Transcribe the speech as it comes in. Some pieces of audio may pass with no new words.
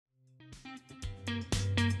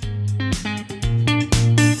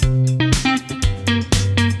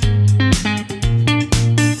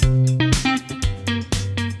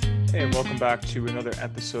back to another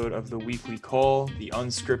episode of the Weekly Call, the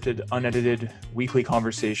unscripted, unedited weekly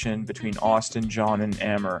conversation between Austin, John, and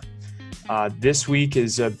Amer. This week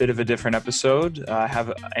is a bit of a different episode. I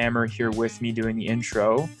have Amer here with me doing the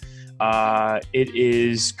intro. It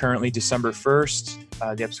is currently December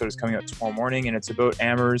 1st. The episode is coming out tomorrow morning, and it's about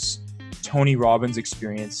Amer's Tony Robbins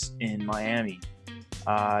experience in Miami.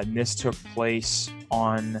 And this took place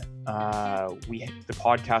on the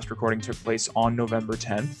podcast recording took place on November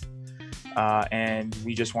 10th, and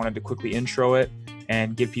we just wanted to quickly intro it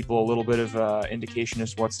and give people a little bit of indication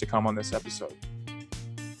as to what's to come on this episode.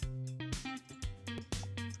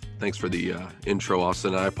 Thanks for the intro,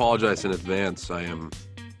 Austin. I apologize in advance. I'm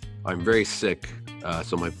very sick,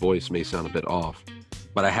 so my voice may sound a bit off,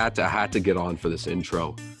 but I had to get on for this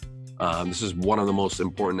intro. This is one of the most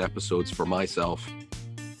important episodes for myself.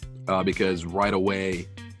 Because right away,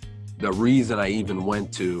 the reason I even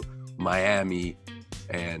went to Miami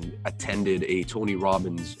and attended a Tony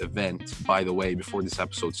Robbins event, by the way, before this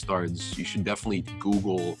episode starts, you should definitely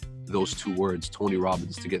Google those two words, Tony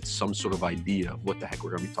Robbins, to get some sort of idea of what the heck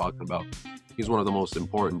we're going to be talking about. He's one of the most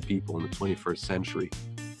important people in the 21st century.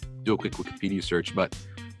 Do a quick Wikipedia search. But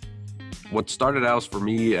what started out for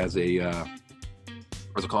me as a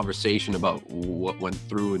conversation about what went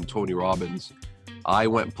through in Tony Robbins, I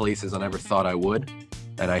went places I never thought I would,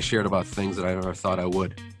 and I shared about things that I never thought I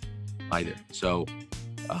would either. So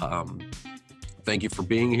thank you for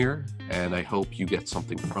being here, and I hope you get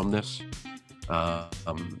something from this.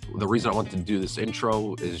 The reason I wanted to do this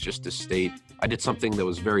intro is just to state I did something that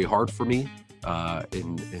was very hard for me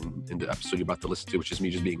in the episode you're about to listen to, which is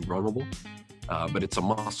me just being vulnerable. But it's a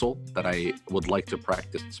muscle that I would like to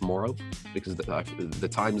practice more of, because the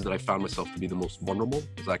times that I found myself to be the most vulnerable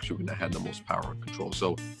is actually when I had the most power and control.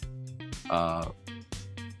 So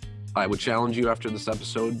I would challenge you after this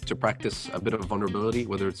episode to practice a bit of vulnerability,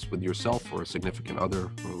 whether it's with yourself or a significant other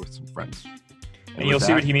or with some friends. And you'll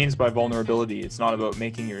see what he means by vulnerability. It's not about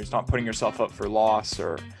it's not putting yourself up for loss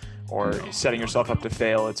or setting yourself up to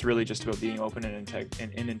fail. It's really just about being open and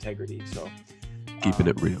in integrity. So. Keeping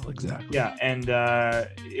it real, exactly. Yeah, and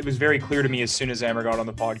it was very clear to me as soon as Amer got on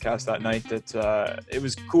the podcast that night that it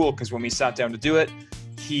was cool, because when we sat down to do it,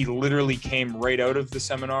 he literally came right out of the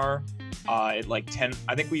seminar at like 10.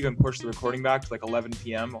 I think we even pushed the recording back to like 11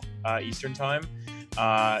 p.m. Eastern time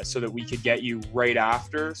so that we could get you right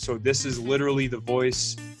after. So this is literally the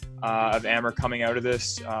voice of Amer coming out of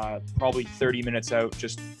this, probably 30 minutes out,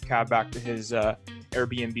 just cab back to his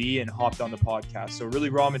Airbnb and hopped on the podcast. So really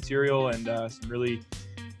raw material, and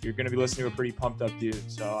you're going to be listening to a pretty pumped up dude.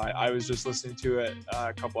 So I was just listening to it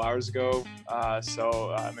a couple hours ago.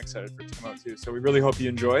 So I'm excited for it to come out too. So we really hope you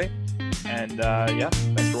enjoy. And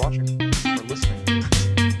thanks for watching, for listening.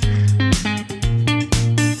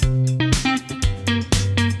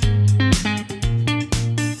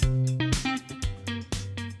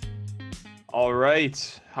 All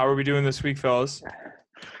right. How are we doing this week, fellas?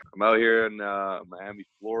 I'm out here in Miami,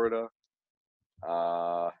 Florida.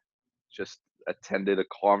 Just attended a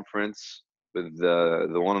conference with the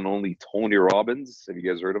one and only Tony Robbins. Have you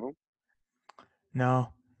guys heard of him? No.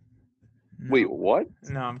 Wait, what?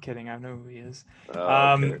 No, I'm kidding. I know who he is.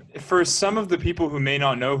 Okay. For some of the people who may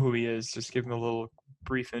not know who he is, just give him a little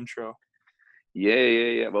brief intro.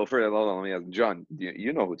 Yeah. Well, hold on, let me ask John.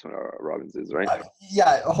 You know who Tony Robbins is, right?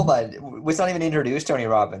 Yeah, hold on. Let's not even introduce Tony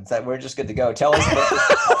Robbins. We're just good to go. Tell us about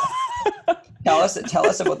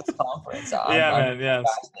this conference. I'm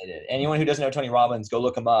fascinated. Anyone who doesn't know Tony Robbins, go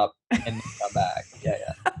look him up and then come back. Yeah.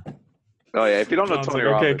 Oh yeah, if you don't know Tony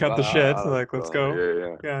Robbins, okay, cut the shit. Let's go.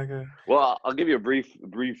 Yeah. Okay. Well, I'll give you a brief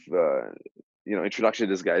introduction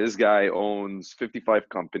to this guy. This guy owns 55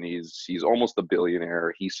 companies. He's almost a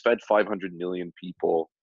billionaire. He's fed 500 million people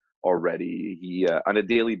already. He on a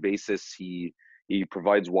daily basis he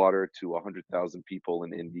provides water to 100,000 people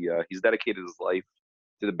in India. He's dedicated his life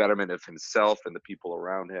to the betterment of himself and the people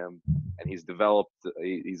around him, and he's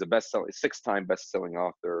a six-time best-selling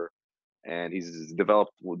author, and he's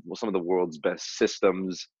developed some of the world's best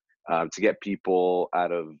systems to get people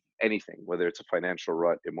out of anything, whether it's a financial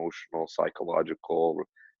rut, emotional, psychological.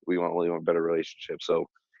 We want a better relationship. So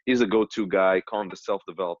he's a go-to guy. Call him the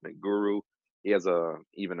self-development guru. He has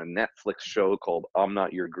even a Netflix show called I'm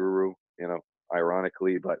Not Your Guru,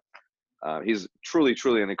 ironically, but he's truly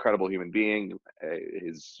an incredible human being.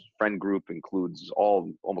 His friend group includes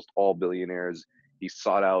almost all billionaires. He's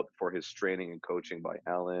sought out for his training and coaching by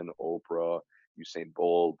Ellen, Oprah, Usain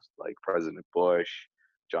Bolt, like President Bush,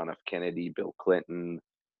 John F. Kennedy, Bill Clinton,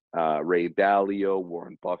 Ray Dalio,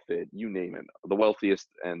 Warren Buffett, you name it. The wealthiest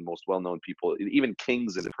and most well-known people, even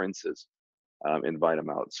kings and princes, invite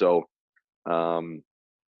him out. So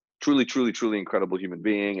truly, truly, truly incredible human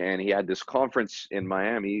being. And he had this conference in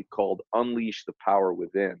Miami called Unleash the Power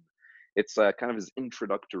Within. It's kind of his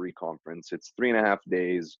introductory conference. It's 3.5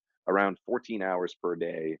 days, around 14 hours per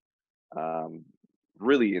day,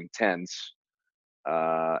 really intense.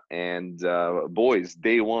 Boys,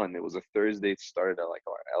 day one, it was a Thursday. It started at like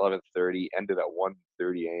 11:30, ended at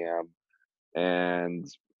 1:30 a.m. And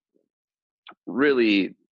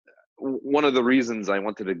really, one of the reasons I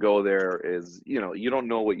wanted to go there is, you don't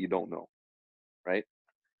know what you don't know, right?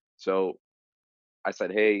 So I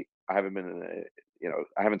said, hey, I haven't been,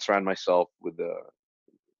 I haven't surrounded myself with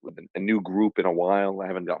a new group in a while. I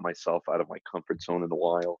haven't got myself out of my comfort zone in a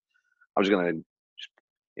while. I was gonna,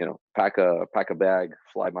 pack a bag,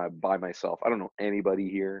 fly by myself. I don't know anybody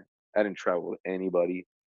here. I didn't travel with anybody.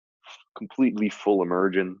 Completely full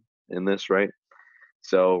immersion in this, right?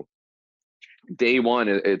 So day one,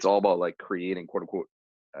 it's all about like creating, quote unquote,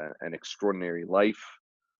 an extraordinary life.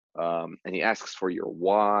 And he asks for your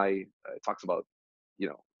why. It talks about,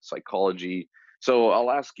 psychology. So I'll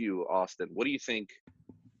ask you, Austin, what do you think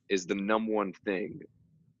is the number one thing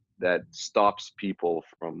that stops people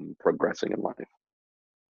from progressing in life?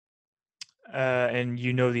 And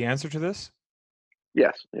you know the answer to this?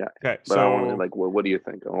 Yes, yeah. Okay, But I want to so like, what do you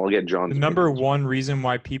think? I'll get John's the number opinions. one reason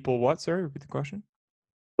why people what? Sorry, repeat the question.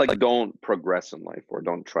 Like don't progress in life or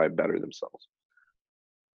don't try better themselves.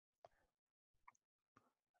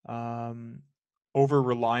 Over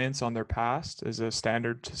reliance on their past is a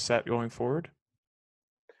standard to set going forward.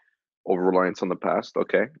 Over reliance on the past.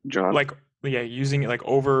 Okay, John. Like, yeah, using it like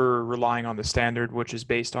over relying on the standard, which is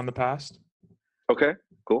based on the past. Okay,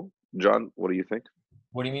 cool. John, what do you think?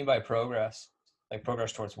 What do you mean by progress? Like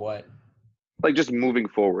progress towards what? Like just moving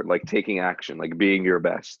forward, like taking action, like being your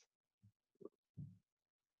best.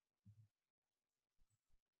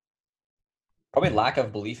 Probably lack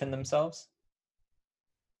of belief in themselves.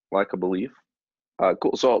 Lack of belief.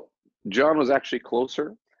 Cool. So John was actually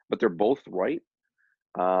closer, but they're both right.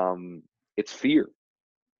 It's fear.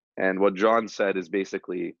 And what John said is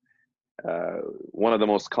basically one of the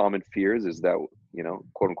most common fears is that,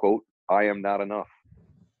 quote unquote, I am not enough.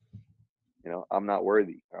 I'm not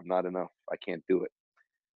worthy. I'm not enough. I can't do it.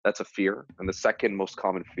 That's a fear. And the second most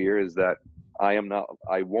common fear is that I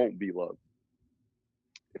won't be loved.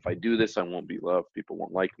 If I do this, I won't be loved. People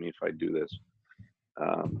won't like me if I do this.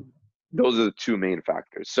 Those are the two main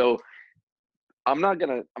factors. So I'm not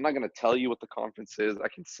gonna tell you what the conference is. I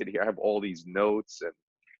can sit here. I have all these notes and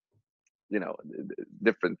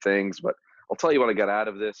different things, but I'll tell you what I got out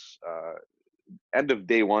of this. End of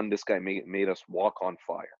day one, this guy made us walk on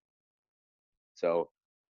fire. So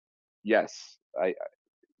yes,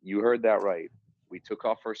 you heard that right. We took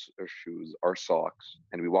off our shoes, our socks,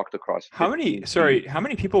 and we walked across. How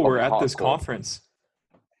many people were at this conference?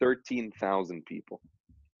 13,000 people.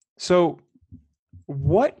 So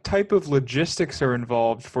what type of logistics are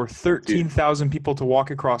involved for 13,000 people to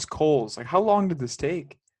walk across coals? Like, how long did this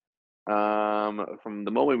take? From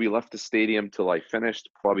the moment we left the stadium till I finished,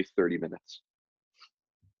 probably 30 minutes.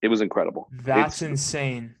 It was incredible. That's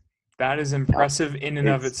insane. That is impressive in and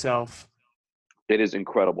of itself. It is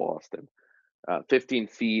incredible, Austin. 15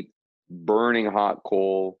 feet, burning hot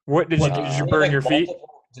coal. What did you burn your feet?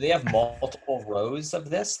 Do they have multiple rows of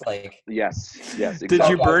this? Like, yes, exactly. Did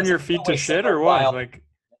you burn your feet to shit or what? Like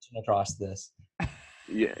across this.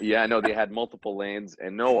 Yeah. No, they had multiple lanes,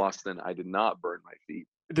 and no, Austin, I did not burn my feet.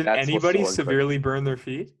 Did anybody severely burn their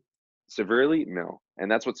feet? Severely, no. And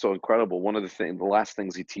that's what's so incredible. One of the last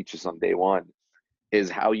things he teaches on day one is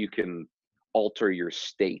how you can alter your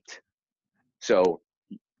state. So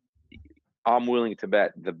I'm willing to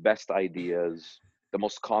bet the best ideas, the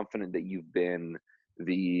most confident that you've been,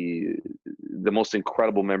 the most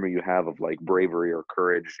incredible memory you have of like bravery or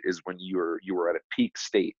courage is when you were at a peak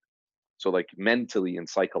state. So like mentally and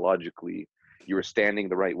psychologically, you were standing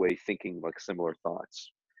the right way, thinking like similar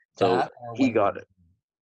thoughts. So he got it.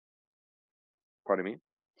 Pardon me?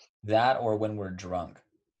 That or when we're drunk.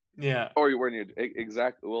 Yeah. Or when you're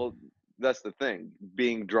exactly. Well, that's the thing.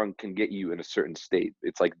 Being drunk can get you in a certain state.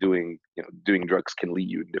 It's like doing drugs can lead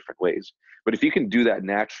you in different ways. But if you can do that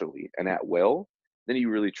naturally and at will, then you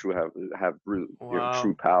really have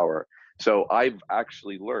true power. So I've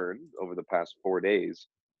actually learned over the past 4 days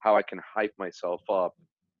how I can hype myself up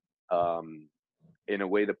in a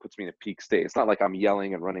way that puts me in a peak state. It's not like I'm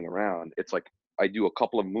yelling and running around. It's like I do a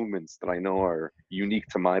couple of movements that I know are unique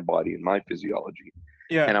to my body and my physiology.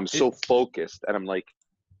 Yeah. And I'm so focused and I'm like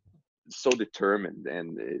so determined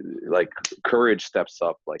and like courage steps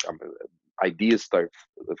up. Like ideas start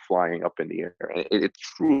flying up in the air. And it's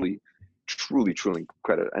truly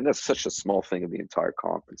incredible. And that's such a small thing of the entire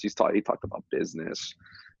conference. He talked about business.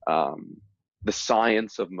 the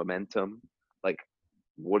science of momentum, like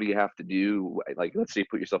what do you have to do? Like, let's say you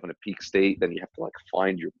put yourself in a peak state, then you have to like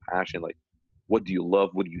find your passion. Like, what do you love?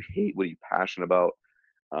 What do you hate? What are you passionate about?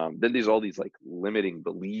 Then there's all these like limiting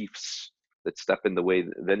beliefs that step in the way.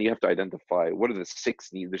 Then you have to identify what are the 6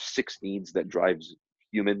 needs. There's 6 needs that drives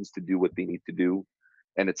humans to do what they need to do,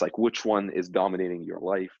 and it's like which one is dominating your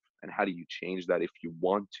life, and how do you change that if you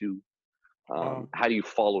want to? Wow. How do you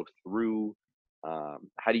follow through?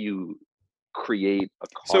 How do you create a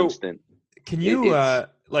So constant? can you It's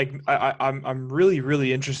like I'm really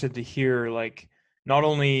really interested to hear like not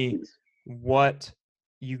only what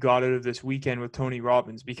you got out of this weekend with Tony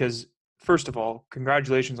Robbins, because first of all,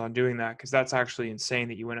 congratulations on doing that, because that's actually insane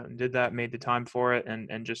that you went out and did that, made the time for it,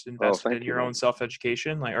 and just oh, invested in thank you, your own man.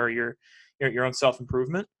 self-education, like, or your own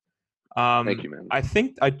self-improvement. Thank you, man. I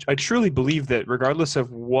think I truly believe that regardless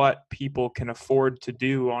of what people can afford to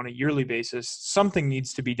do on a yearly basis, something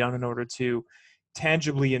needs to be done in order to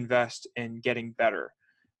tangibly invest in getting better.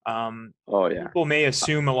 Oh yeah. People may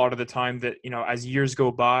assume a lot of the time that, as years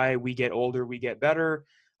go by, we get older, we get better.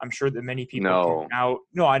 I'm sure that many people can No. now,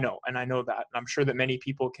 no, I know. And I know that. And I'm sure that many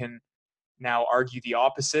people can now argue the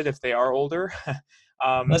opposite if they are older. That's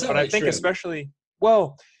not But I really think true. especially,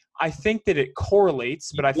 well, I think that it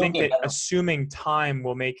correlates, but You I don't think get that better. assuming time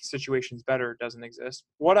will make situations better doesn't exist.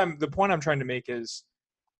 The point I'm trying to make is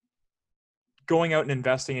going out and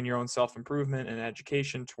investing in your own self-improvement and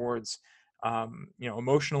education towards,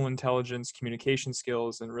 emotional intelligence, communication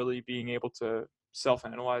skills, and really being able to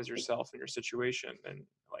self-analyze yourself and your situation. And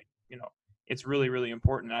like, it's really, really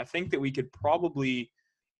important. And I think that we could probably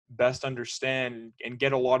best understand and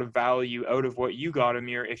get a lot of value out of what you got,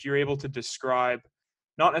 Amer, if you're able to describe,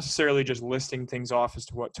 not necessarily just listing things off as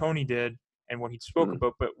to what Tony did and what he spoke Mm,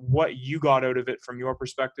 about, but what you got out of it from your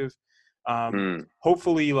perspective. mm,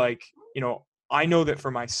 Hopefully, like, I know that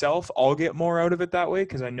for myself, I'll get more out of it that way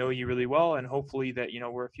because I know you really well. And hopefully that,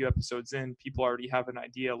 we're a few episodes in, people already have an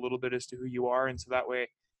idea a little bit as to who you are. And so that way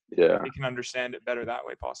yeah, they can understand it better that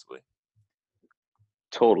way, possibly.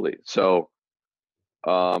 totally. So,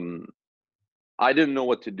 um, I didn't know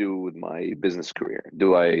what to do with my business career.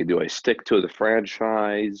 Do I stick to the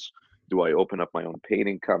franchise? Do I open up my own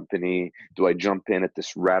painting company? Do I jump in at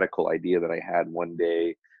this radical idea that I had one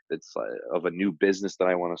day that's of a new business that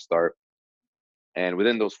I want to start? And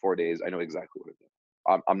within those 4 days, I know exactly what to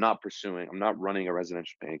do. I'm not pursuing. I'm not running a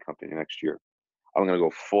residential painting company next year. I'm going to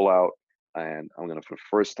go full out, and I'm going to, for the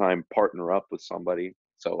first time, partner up with somebody.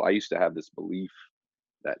 So I used to have this belief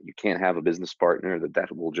that you can't have a business partner,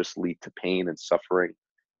 that will just lead to pain and suffering.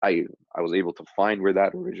 I was able to find where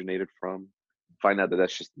that originated from, find out that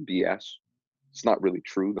that's just BS. It's not really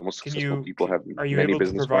true. The most Can successful you, people have are you many able to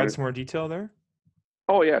business provide partners. some more detail there?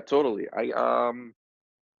 Oh yeah, totally.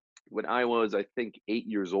 When I was, I think, 8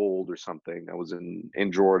 years old or something, I was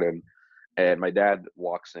in Jordan, and my dad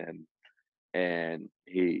walks in, and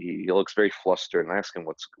he looks very flustered, and I ask him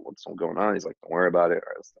what's going on. He's like, "Don't worry about it."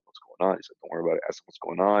 I asked him what's going on. He said, "Don't worry about it." I asked him what's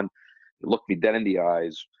going on. He looked me dead in the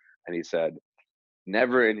eyes, and he said,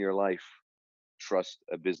 "Never in your life trust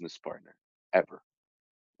a business partner, ever."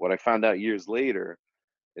 What I found out years later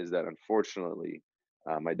is that, unfortunately,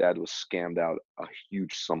 my dad was scammed out a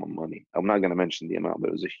huge sum of money. I'm not going to mention the amount, but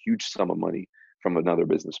it was a huge sum of money from another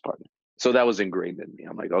business partner. So that was ingrained in me.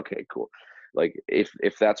 I'm like, okay, cool. Like, if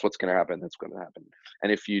that's what's going to happen, that's going to happen.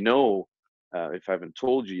 And if I haven't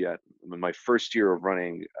told you yet, in my first year of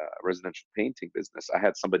running a residential painting business, I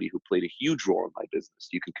had somebody who played a huge role in my business.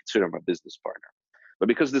 You can consider him a business partner. But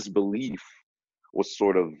because this belief was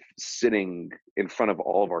sort of sitting in front of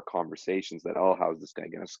all of our conversations that, oh, how's this guy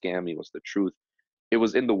going to scam me? What's the truth? It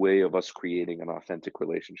was in the way of us creating an authentic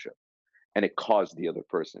relationship. And it caused the other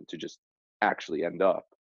person to just actually end up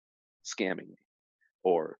scamming me,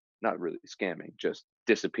 or not really scamming, just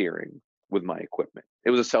disappearing with my equipment. It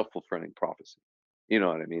was a self-fulfilling prophecy. You know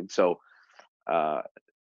what I mean? So uh,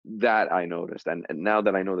 that I noticed. And now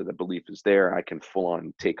that I know that the belief is there, I can full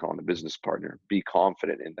on take on a business partner, be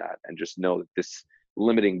confident in that, and just know that this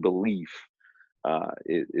limiting belief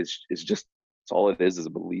is just, it's all it is a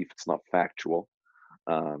belief. It's not factual.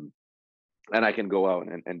 Um, and I can go out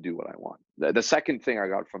and do what I want. The second thing I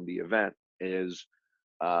got from the event is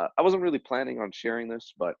I wasn't really planning on sharing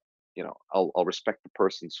this, but I'll respect the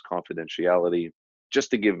person's confidentiality just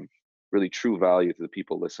to give really true value to the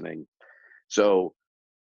people listening. So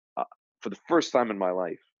uh, for the first time in my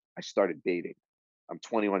life, I started dating. I'm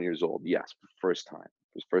 21 years old. Yes, for the first time.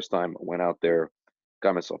 For the first time, I went out there,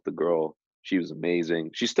 got myself the girl. She was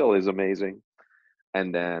amazing. She still is amazing.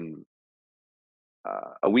 And then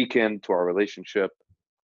a weekend to our relationship,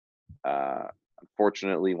 uh,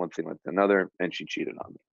 unfortunately, one thing led to another, and she cheated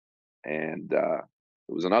on me. And it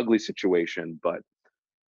was an ugly situation, but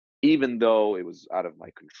even though it was out of my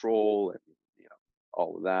control and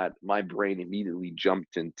all of that, my brain immediately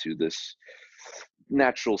jumped into this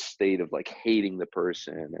natural state of like hating the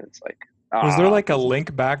person, and it's like, was there like a this is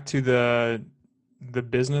link back to the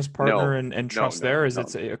business partner no, and no, trust no, there? Is no,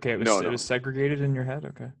 it okay? no, It no, was segregated in your head.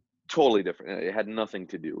 Okay. totally different. It had nothing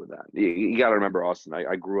to do with that. You got to remember, Austin,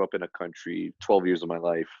 I grew up in a country 12 years of my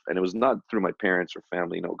life, and it was not through my parents or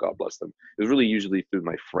family. No, God bless them. It was really usually through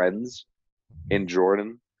my friends in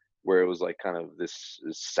Jordan, where it was like kind of this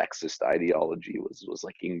sexist ideology was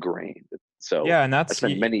like ingrained. So Yeah, and I that's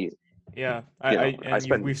spent many, yeah. I And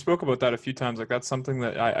spent, we've spoke about that a few times. Like that's something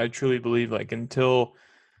that I truly believe. Like until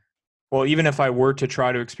well, even if I were to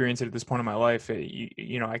try to experience it at this point in my life,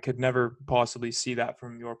 I could never possibly see that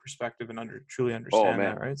from your perspective and truly oh understand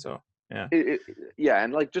man, that, right? So, yeah. yeah,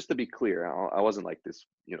 and like just to be clear, I wasn't like this,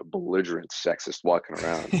 belligerent sexist walking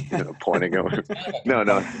around, pointing over. No,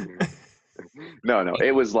 no, no.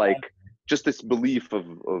 It was like just this belief of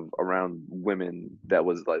around women that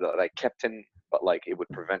was like that I kept in, but like it would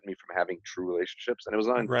prevent me from having true relationships. And it was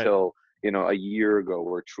not Right. until a year ago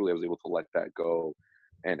where truly I was able to let that go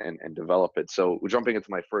and develop it. So jumping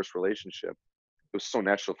into my first relationship, it was so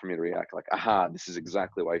natural for me to react like, aha, this is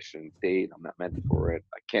exactly why I shouldn't date. I'm not meant for it.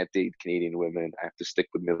 I can't date Canadian women. I have to stick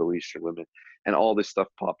with Middle Eastern women. And all this stuff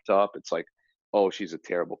popped up. It's like, oh, she's a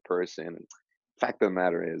terrible person. And fact of the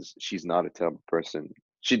matter is, she's not a terrible person.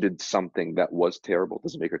 She did something that was terrible. It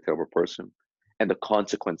doesn't make her a terrible person. And the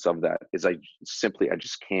consequence of that is I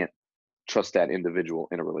just can't trust that individual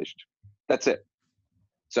in a relationship. That's it.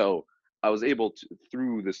 So I was able to,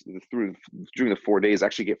 through during the 4 days,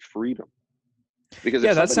 actually get freedom. Because if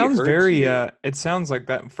Yeah, that somebody sounds hurts very you, it sounds like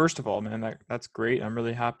that. First of all, man, that's great. I'm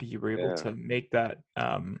really happy you were able yeah, to make that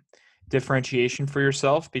differentiation for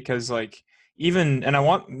yourself because like even and I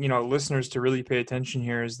want, listeners to really pay attention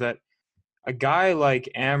here is that a guy like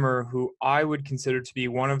Amer, who I would consider to be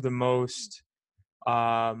one of the most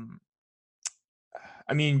um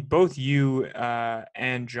I mean, both you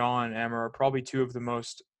and John Amer are probably two of the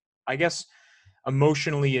most, I guess,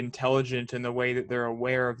 emotionally intelligent in the way that they're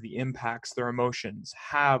aware of the impacts their emotions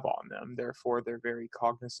have on them. Therefore, they're very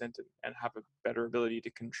cognizant and have a better ability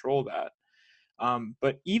to control that.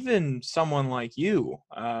 But even someone like you,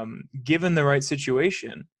 given the right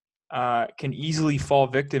situation, can easily fall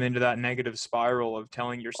victim into that negative spiral of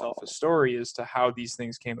telling yourself a oh, story as to how these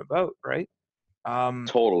things came about, right? Um,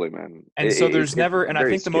 totally, man. and so It's and I very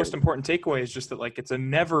think the most scary. important takeaway is just that like it's a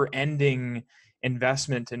never ending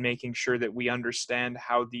investment in making sure that we understand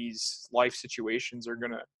how these life situations are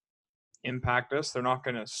going to impact us. They're not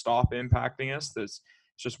going to stop impacting us. There's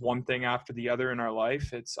it's just one thing after the other in our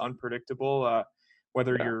life. It's unpredictable.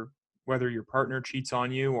 Whether Yeah. whether your partner cheats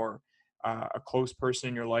on you or a close person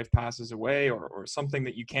in your life passes away or something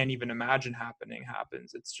that you can't even imagine happening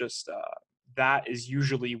happens. It's just that is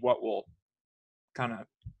usually what will kind of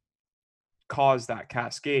cause that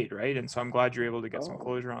cascade, right? And so I'm glad you're able to get some Oh,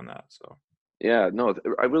 closure on that. So yeah. No,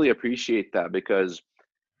 I really appreciate that because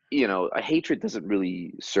a hatred doesn't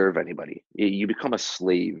really serve anybody. You become a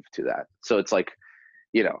slave to that. So it's like,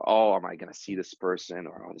 oh, am I gonna see this person,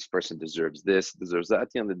 or oh, this person deserves this, deserves that? At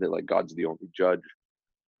the end of the day, like God's the only judge.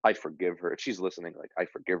 I forgive her. If she's listening, like I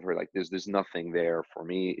forgive her. Like there's nothing there for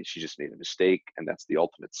me. She just made a mistake, and that's the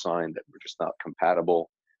ultimate sign that we're just not compatible.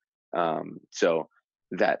 So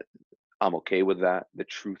that I'm okay with that. The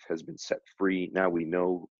truth has been set free. Now we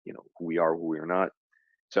know, who we are, who we are not.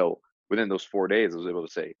 So within those 4 days, I was able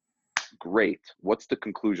to say, great. What's the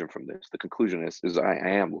conclusion from this? The conclusion is I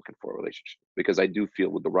am looking for a relationship because I do feel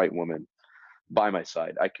with the right woman by my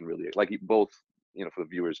side, I can really like both, for the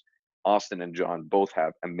viewers, Austin and John both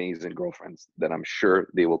have amazing girlfriends that I'm sure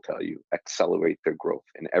they will tell you accelerate their growth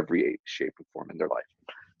in every shape and form in their life.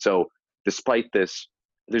 So despite this,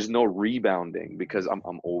 there's no rebounding because I'm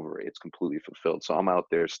over it. It's completely fulfilled. So I'm out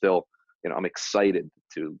there still, I'm excited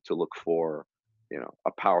to look for,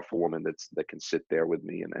 a powerful woman that can sit there with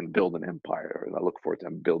me and build an empire. And I look forward to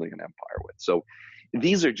building an empire with. So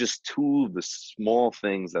these are just two of the small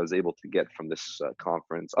things I was able to get from this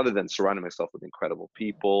conference, other than surrounding myself with incredible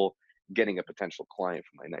people, getting a potential client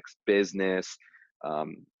for my next business,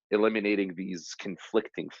 um, eliminating these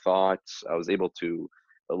conflicting thoughts. I was able to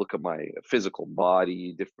look at my physical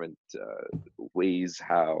body, different ways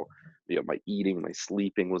how my eating, my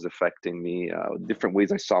sleeping was affecting me, different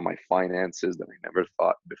ways I saw my finances that I never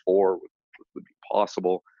thought before would be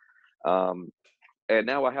possible. Um, and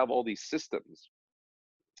now I have all these systems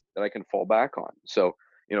that I can fall back on. So,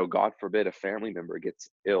 God forbid a family member gets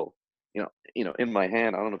ill. In my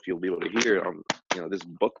hand, I don't know if you'll be able to hear. this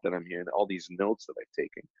book that I'm hearing, all these notes that I've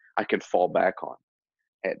taken, I can fall back on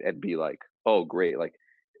and be like, oh, great. Like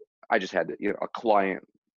I just had, a client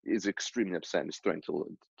is extremely upset and is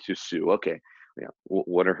threatening to sue. Okay. Yeah.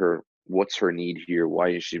 What's her need here? Why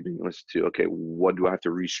is she being listened to? Okay. What do I have to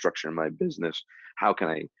restructure in my business? How can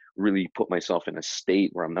I really put myself in a state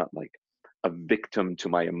where I'm not like a victim to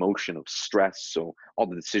my emotion of stress? So all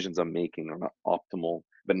the decisions I'm making are not optimal,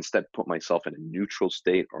 but instead put myself in a neutral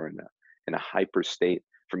state or in a hyper state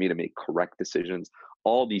for me to make correct decisions.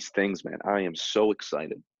 All these things, man, I am so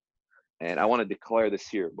excited. And I want to declare this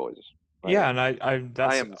here, boys. Right? Yeah, and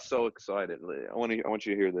I am so excited. I want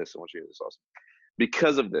you to hear this. I want you to hear this also.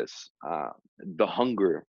 Because of this, the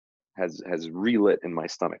hunger has relit in my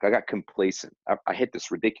stomach. I got complacent. I hit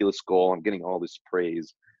this ridiculous goal. I'm getting all this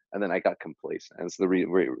praise, and then I got complacent. And it's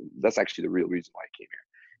that's actually the real reason why I came here.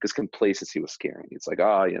 Because complacency was scaring me. It's like,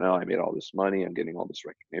 I made all this money. I'm getting all this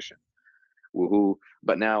recognition. Woohoo.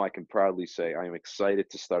 But now I can proudly say I am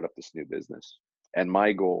excited to start up this new business. And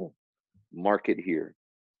my goal, mark it here,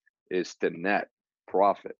 is to net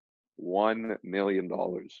profit $1 million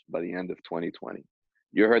by the end of 2020.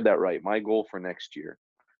 You heard that right. My goal for next year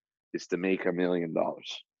is to make $1 million.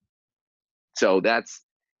 So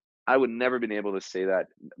I would never been able to say that.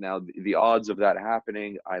 Now, the odds of that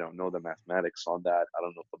happening, I don't know the mathematics on that. I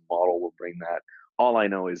don't know if the model will bring that. All I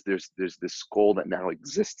know is there's this goal that now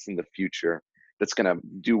exists in the future that's going to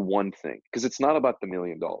do one thing. Because it's not about the $1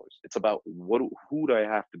 million. It's about who do I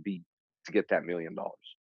have to be to get that $1 million?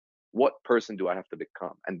 What person do I have to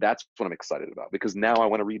become? And that's what I'm excited about, because now I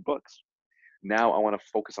want to read books. Now I want to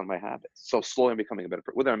focus on my habits. So slowly I'm becoming a better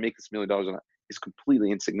person. Whether I make this $1 million or not is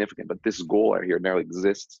completely insignificant, but this goal out here now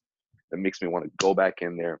exists that makes me want to go back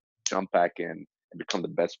in there, jump back in, and become the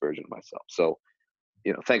best version of myself. So,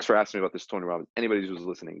 thanks for asking me about this, Tony Robbins. Anybody who's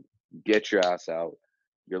listening, get your ass out.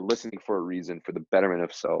 You're listening for a reason, for the betterment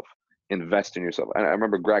of self. Invest in yourself. And I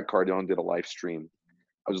remember Greg Cardone did a live stream.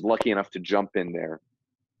 I was lucky enough to jump in there,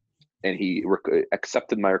 and he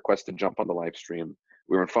accepted my request to jump on the live stream.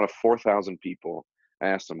 We were in front of 4,000 people. I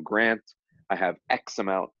asked him, Grant, I have X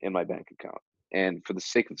amount in my bank account. And for the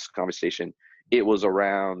sake of this conversation, it was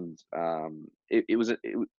around, it was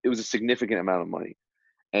a significant amount of money.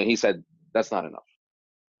 And he said, that's not enough.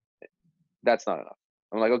 That's not enough.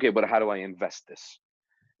 I'm like, okay, but how do I invest this?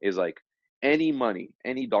 Is like any money,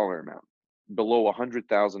 any dollar amount below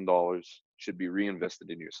 $100,000 should be reinvested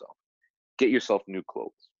in yourself. Get yourself new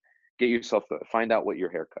clothes. Get yourself, find out what your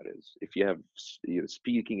haircut is. If you have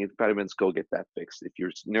speaking impediments, go get that fixed. If you're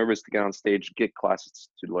nervous to get on stage, get classes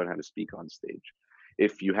to learn how to speak on stage.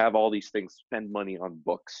 If you have all these things, spend money on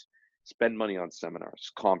books, spend money on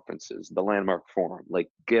seminars, conferences, the Landmark Forum. Like,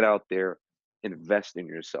 get out there, invest in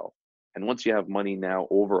yourself. And once you have money now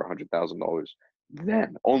over $100,000,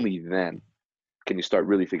 then, only then, can you start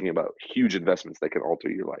really thinking about huge investments that can alter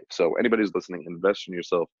your life. So anybody who's listening, invest in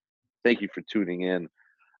yourself. Thank you for tuning in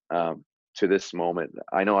to this moment.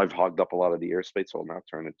 I know I've hogged up a lot of the airspace, so I'll now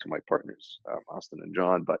turn it to my partners, Austin and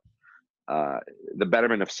John. But the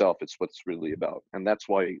betterment of self is what's really about, and that's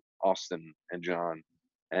why Austin and John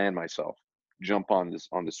and myself jump on this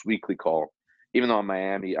weekly call. Even though I'm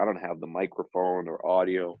Miami, I don't have the microphone or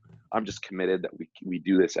audio. I'm just committed that we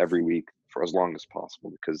do this every week for as long as possible,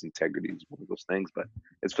 because integrity is one of those things. But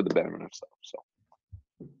it's for the betterment of self. So,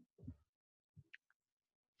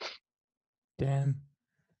 damn.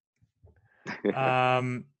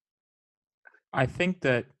 I think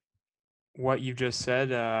that what you just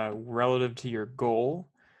said, relative to your goal,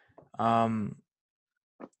 again,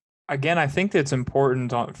 I think that it's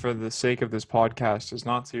important for the sake of this podcast is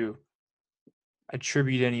not to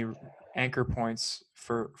attribute any anchor points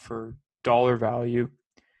for dollar value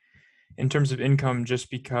in terms of income,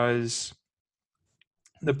 just because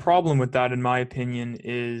the problem with that, in my opinion,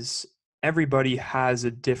 is everybody has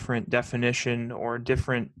a different definition or a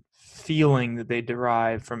different feeling that they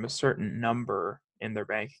derive from a certain number in their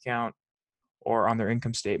bank account or on their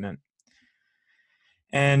income statement.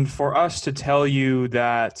 And for us to tell you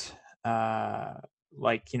that, Amer,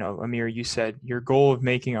 you said your goal of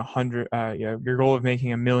making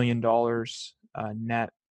 $1 million net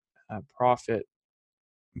profit,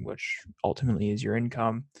 which ultimately is your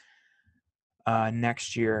income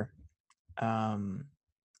next year,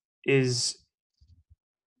 is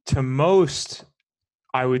to most,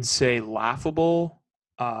 I would say, laughable.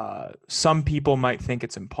 Some people might think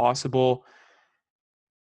it's impossible,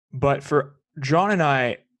 but for John and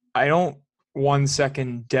I don't 1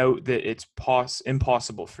 second doubt that it's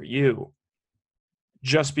impossible for you,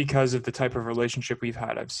 just because of the type of relationship we've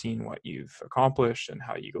had. I've seen what you've accomplished and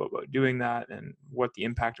how you go about doing that, and what the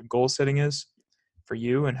impact of goal setting is for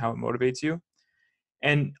you and how it motivates you.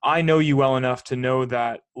 And I know you well enough to know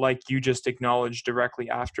that, like you just acknowledged directly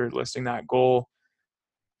after listing that goal,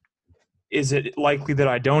 is it likely that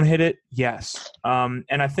I don't hit it? Yes. And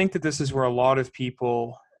I think that this is where a lot of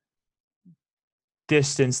people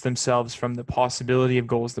distance themselves from the possibility of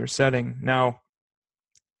goals they're setting. Now,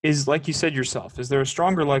 is, like you said yourself, is there a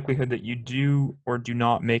stronger likelihood that you do or do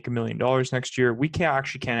not make $1 million next year? We can't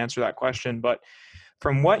answer that question, but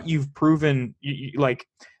from what you've proven, like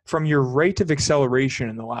from your rate of acceleration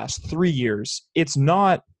in the last 3 years, it's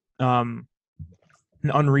not an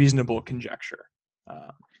unreasonable conjecture.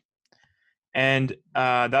 And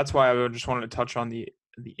that's why I just wanted to touch on the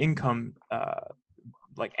income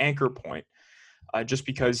like anchor point, just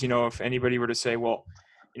because, if anybody were to say, well,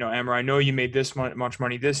 Amer, I know you made this much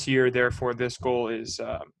money this year, therefore this goal is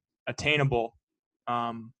attainable.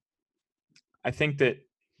 I think that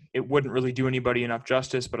it wouldn't really do anybody enough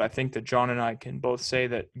justice, but I think that John and I can both say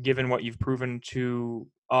that given what you've proven to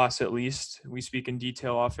us, at least, we speak in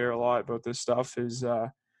detail off air a lot about this stuff, is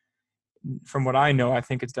from what I know, I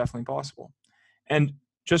think it's definitely possible. And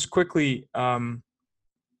just quickly, I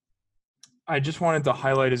just wanted to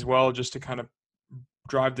highlight as well, just to kind of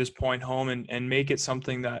drive this point home and make it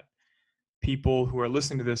something that people who are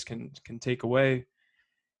listening to this can take away,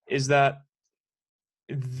 is that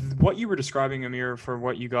what you were describing, Amer, for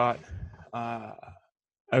what you got out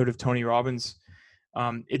of Tony Robbins,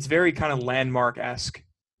 it's very kind of Landmark-esque,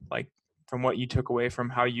 like from what you took away from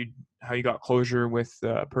how you got closure with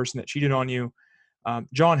the person that cheated on you.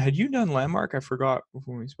 John, had you done Landmark? I forgot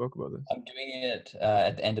when we spoke about this. I'm doing it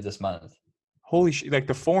at the end of this month. Holy shit! Like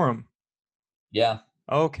the forum. Yeah.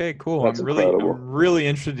 Okay, cool. That's I'm incredible. really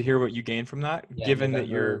interested to hear what you gained from that, Yeah, given that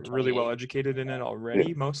November you're really well 28th. educated in it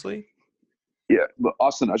already, mostly. Yeah, but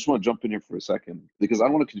Austin, I just want to jump in here for a second because I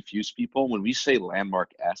don't want to confuse people. When we say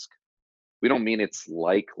Landmark-esque, we don't mean it's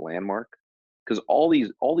like Landmark, because all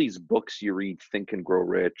these books you read, Think and Grow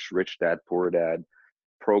Rich, Rich Dad Poor Dad,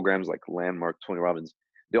 programs like Landmark, Tony Robbins,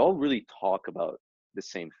 they all really talk about the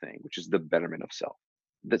same thing, which is the betterment of self.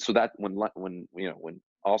 So that when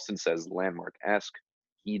Austin says Landmark-esque,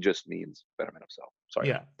 he just means betterment of self. Sorry.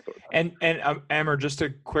 Yeah. And Amer, just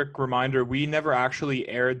a quick reminder, we never actually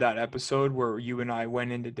aired that episode where you and I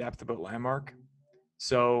went into depth about Landmark.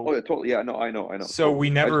 So Oh yeah, totally. Yeah, no, I know. So totally. we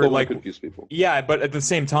never I just don't want to confuse people. Yeah, but at the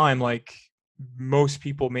same time, like most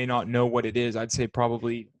people may not know what it is. I'd say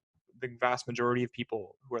probably the vast majority of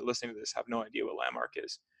people who are listening to this have no idea what Landmark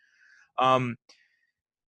is.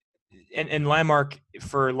 And Landmark,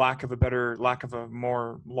 for lack of a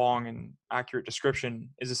more long and accurate description,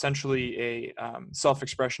 is essentially a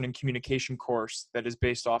self-expression and communication course that is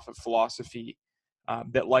based off of philosophy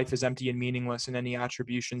that life is empty and meaningless, and any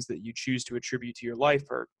attributions that you choose to attribute to your life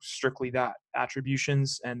are strictly that,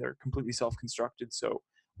 attributions, and they're completely self-constructed. So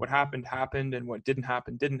what happened, and what didn't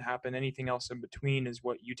happen. Anything else in between is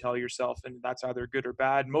what you tell yourself, and that's either good or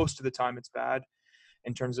bad. Most of the time it's bad,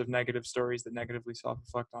 in terms of negative stories that negatively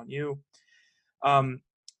self-reflect on you.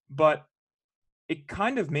 But it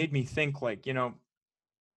kind of made me think, like,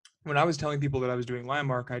 when I was telling people that I was doing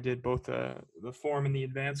Landmark, I did both the forum and the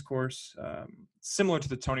advanced course, similar to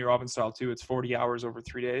the Tony Robbins style too. It's 40 hours over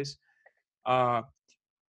 3 days.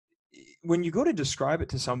 When you go to describe it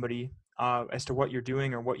to somebody as to what you're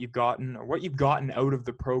doing or what you've gotten out of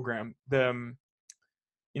the program,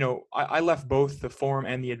 I left both the forum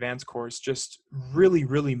and the advanced course just really,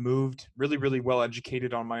 really moved, really, really well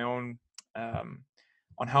educated on my own,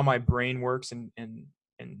 on how my brain works and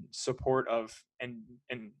support of, and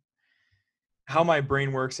how my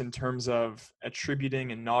brain works in terms of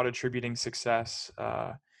attributing and not attributing success,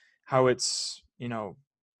 how it's,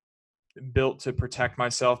 built to protect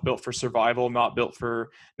myself, built for survival, not built for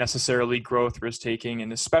necessarily growth, risk taking,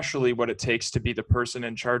 and especially what it takes to be the person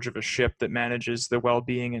in charge of a ship that manages the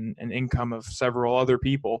well-being and income of several other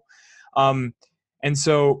people. And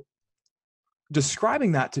so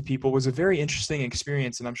describing that to people was a very interesting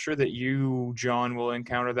experience, and I'm sure that you, John, will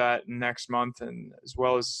encounter that next month, and as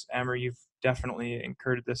well as Amer, you've definitely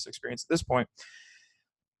incurred this experience at this point.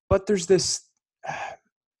 But there's this,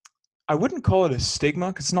 I wouldn't call it a stigma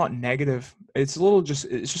because it's not negative. It's just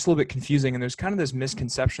a little bit confusing. And there's kind of this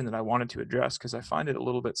misconception that I wanted to address because I find it a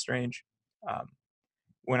little bit strange.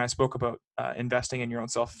 When I spoke about investing in your own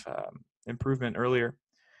self improvement earlier,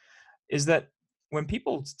 is that when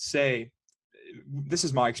people say, this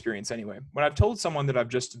is my experience anyway, when I've told someone that I've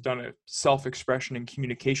just done a self-expression and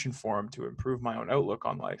communication forum to improve my own outlook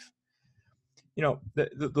on life,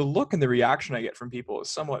 the look and the reaction I get from people is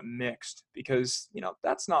somewhat mixed because,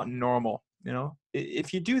 that's not normal.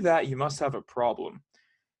 If you do that, you must have a problem.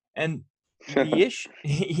 And the issue,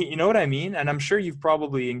 you know what I mean? And I'm sure you've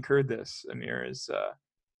probably incurred this, Amer, is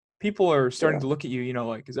people are starting to look at you,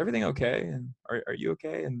 like, is everything okay? And are you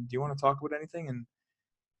okay? And do you want to talk about anything? And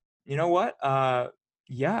you know what?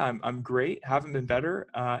 Yeah, I'm great. Haven't been better.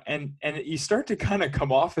 And you start to kind of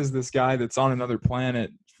come off as this guy that's on another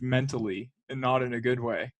planet mentally, and not in a good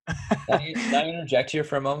way. Can I interject here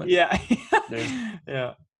for a moment? Yeah.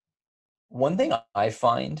 Yeah. One thing I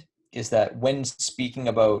find is that when speaking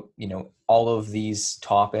about, all of these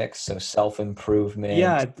topics, so self-improvement.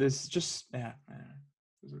 Yeah, it's just,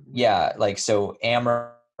 Yeah, like, so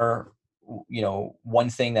Amer, one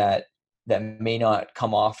thing that may not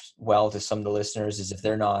come off well to some of the listeners is if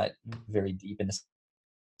they're not very deep in the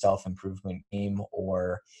self-improvement game,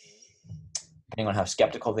 or depending on how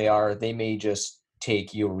skeptical they are, they may just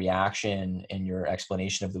take your reaction and your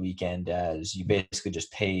explanation of the weekend as you basically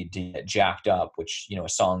just paid to get jacked up, which, a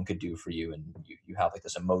song could do for you. And you have like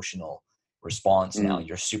this emotional response. Now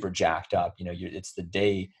you're super jacked up, it's the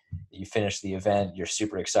day that you finish the event, you're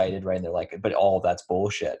super excited, right? And they're like, but all of that's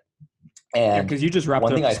bullshit. And because you just wrapped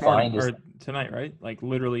one up thing this I morning, find is or tonight, right? Like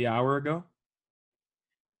literally an hour ago.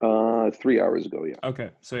 3 hours ago, yeah. Okay,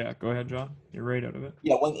 so yeah, go ahead, John. You're right out of it.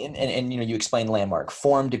 Yeah, and you explain landmark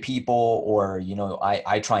form to people, or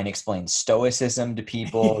I try and explain stoicism to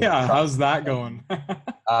people. Yeah, how's that going?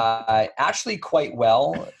 Actually, quite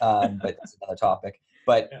well, but that's another topic.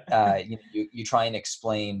 But you try and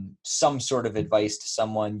explain some sort of advice to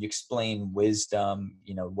someone. You explain wisdom,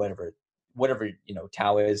 whatever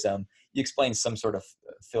Taoism. You explain some sort of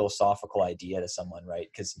philosophical idea to someone, right?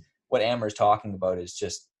 Because what Amer is talking about is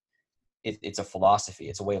just it's a philosophy.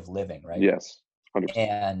 It's a way of living, right? Yes, 100%.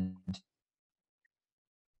 And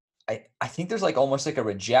I think there's like almost like a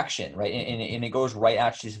rejection, right? And it goes right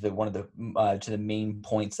actually to to the main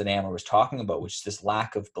points that Amer was talking about, which is this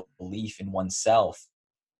lack of belief in oneself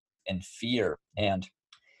and fear. And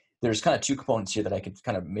there's kind of two components here that I could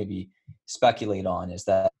kind of maybe speculate on, is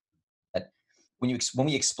that when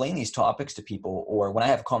we explain these topics to people, or when I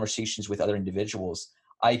have conversations with other individuals,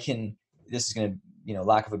 this is going to,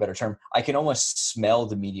 lack of a better term, I can almost smell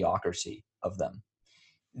the mediocrity of them.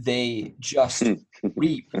 They just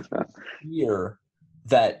reap fear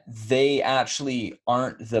that they actually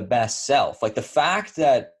aren't the best self. Like the fact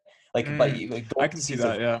that, like, I can see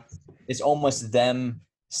that. Yeah, it's almost them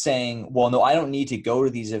saying, "Well, no, I don't need to go to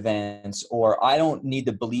these events, or I don't need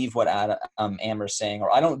to believe what Amer's saying,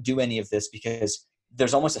 or I don't do any of this," because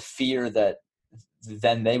there's almost a fear that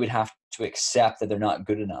then they would have to accept that they're not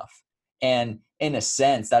good enough. And in a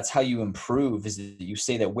sense, that's how you improve, is that you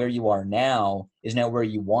say that where you are now is now where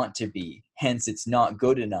you want to be. Hence, it's not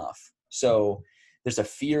good enough. So there's a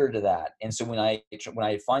fear to that. And so when I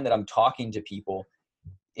find that I'm talking to people,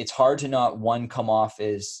 it's hard to not, one, come off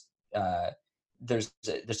as there's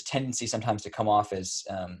a tendency sometimes to come off as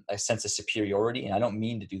a sense of superiority. And I don't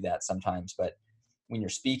mean to do that sometimes, but when you're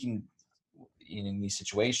speaking in these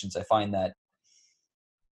situations, I find that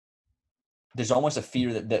there's almost a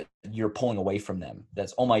fear that you're pulling away from them.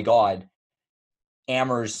 That's, oh my God,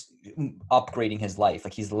 Amer's upgrading his life.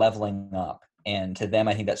 Like he's leveling up. And to them,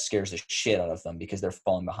 I think that scares the shit out of them because they're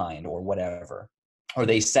falling behind or whatever. Or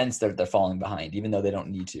they sense that they're falling behind, even though they don't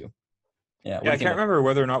need to. Yeah, I can't remember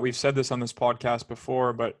whether or not we've said this on this podcast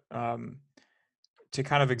before, but to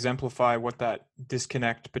kind of exemplify what that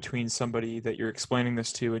disconnect between somebody that you're explaining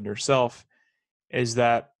this to and yourself is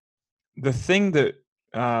that the thing that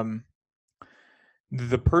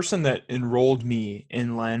the person that enrolled me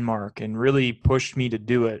in Landmark and really pushed me to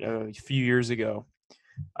do it a few years ago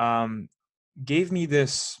gave me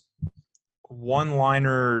this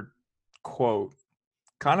one-liner quote,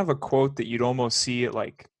 kind of a quote that you'd almost see it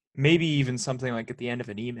like maybe even something like at the end of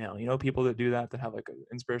an email. You know, people that do that have like an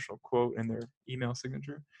inspirational quote in their email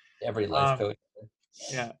signature. Every life coach.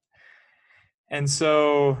 Yeah. And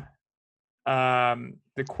so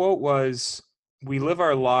the quote was, "We live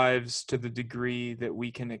our lives to the degree that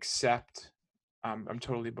we can accept." I'm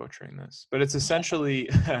totally butchering this, but it's essentially,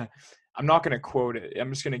 I'm not going to quote it.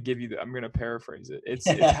 I'm just going to give you I'm going to paraphrase it. It's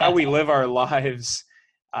how we live our lives,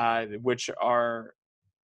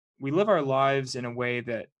 we live our lives in a way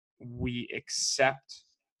that we accept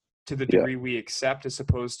to the degree we accept, as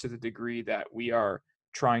opposed to the degree that we are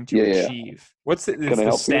trying to achieve. What's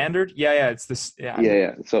the standard? You? Yeah. It's this.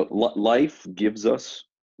 Yeah. So life gives us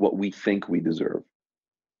what we think we deserve.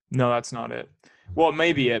 No, that's not it. Well, it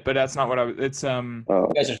may be it, but that's not what it's You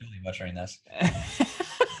guys are totally butchering this.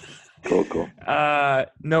 Cool.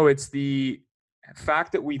 No, it's the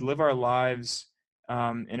fact that we live our lives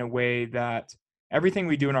in a way that everything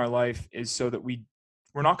we do in our life is so that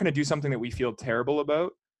we're not going to do something that we feel terrible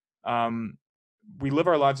about. we live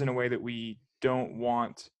our lives in a way that we don't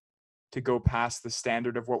want to go past the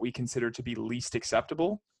standard of what we consider to be least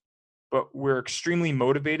acceptable, but we're extremely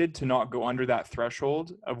motivated to not go under that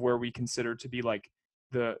threshold of where we consider to be like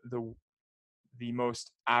the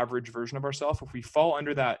most average version of ourselves. If we fall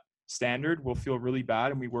under that standard, we'll feel really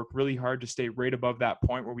bad, and we work really hard to stay right above that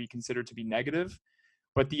point where we consider to be negative.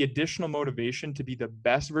 But the additional motivation to be the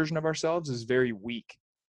best version of ourselves is very weak.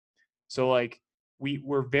 So like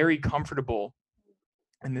we're very comfortable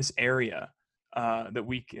in this area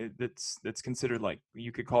that's considered, like,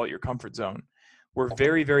 you could call it your comfort zone. We're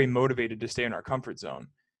very, very motivated to stay in our comfort zone.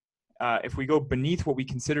 If we go beneath what we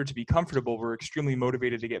consider to be comfortable, we're extremely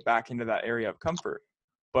motivated to get back into that area of comfort.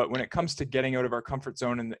 But when it comes to getting out of our comfort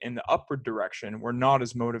zone in the upward direction, we're not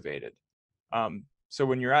as motivated. So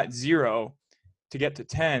when you're at 0, to get to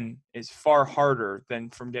 10 is far harder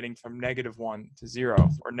than getting from -1 to 0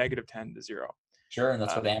 or -10 to 0. Sure, and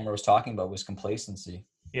that's what Amer was talking about, was complacency.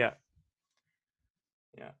 Yeah.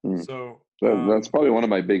 Yeah. So that's probably one of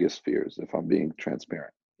my biggest fears, if I'm being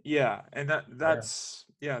transparent. Yeah, and that's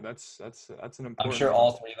an important. I'm sure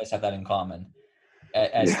all three of us have that in common.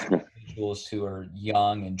 As individuals who are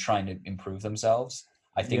young and trying to improve themselves,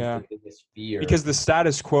 I think the biggest fear, because the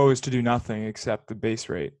status quo is to do nothing except the base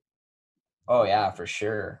rate. Oh yeah, for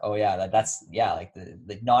sure. Oh yeah, that's like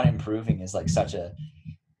the not improving is like such a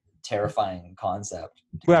terrifying concept.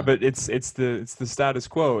 Yeah, but it's the status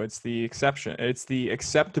quo. It's the exception. It's the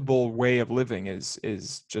acceptable way of living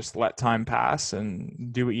is just let time pass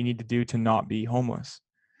and do what you need to do to not be homeless.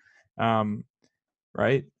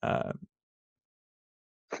 Right?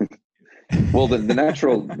 Well,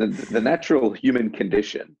 the natural human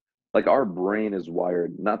condition, like our brain is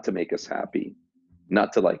wired not to make us happy,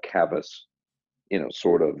 not to like have us,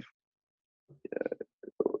 sort of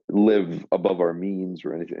live above our means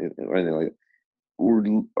or anything like that.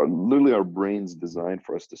 Literally our brain's designed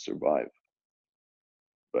for us to survive,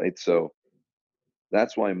 right? So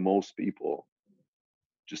that's why most people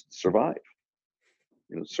just survive,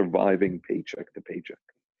 surviving paycheck to paycheck.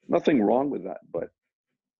 Nothing wrong with that, but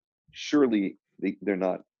surely they're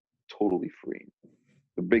not totally free.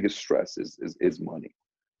 The biggest stress is money.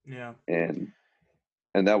 Yeah.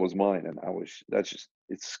 And that was mine, and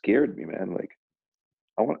it scared me, man. Like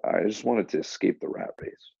I just wanted to escape the rat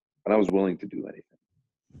race, and I was willing to do anything.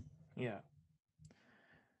 Yeah.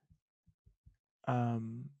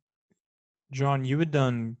 John, you had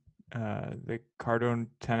done the Cardone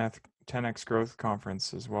 10X Growth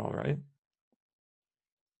Conference as well, right?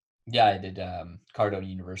 Yeah, I did Cardone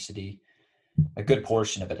University, a good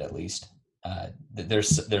portion of it at least.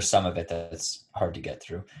 There's some of it that's hard to get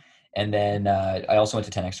through. And then I also went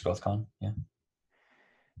to 10X Growth Con. Yeah.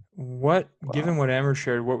 Given what Amer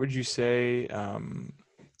shared, what would you say?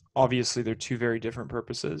 Obviously, they're two very different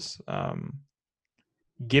purposes.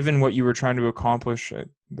 Given what you were trying to accomplish at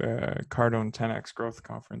the Cardone 10X Growth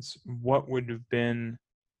Conference, what would have been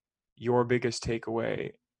your biggest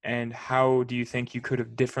takeaway, and how do you think you could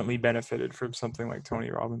have differently benefited from something like Tony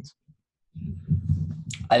Robbins?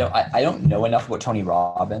 I don't know enough about Tony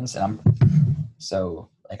Robbins, and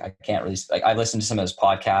I can't really I've listened to some of his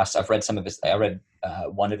podcasts. I read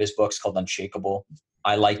one of his books called Unshakable.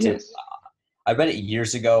 I liked it. I read it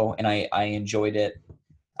years ago and I enjoyed it.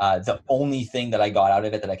 The only thing that I got out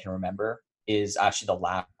of it that I can remember is actually the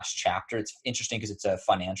last chapter. It's interesting because it's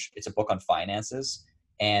a book on finances.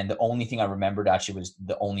 And the only thing I remembered actually was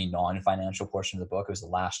the only non-financial portion of the book. It was the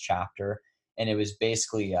last chapter. And it was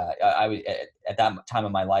basically, at that time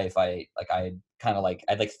of my life, I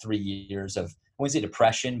had 3 years of, I wouldn't say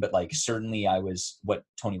depression, but like certainly I was what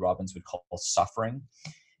Tony Robbins would call suffering.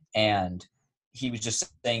 And he was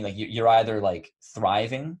just saying like, you're either like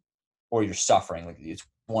thriving or you're suffering. Like it's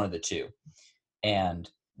one of the two. And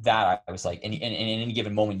that I was like, in any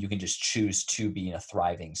given moment, you can just choose to be in a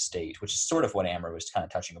thriving state, which is sort of what Amer was kind of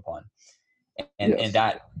touching upon. And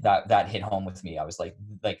that hit home with me. I was like,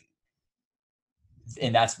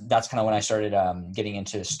 and that's kind of when I started getting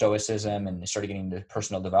into stoicism and started getting into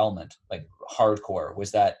personal development, like hardcore.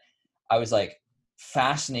 Was that I was like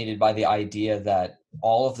fascinated by the idea that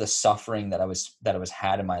all of the suffering that I was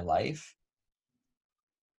had in my life,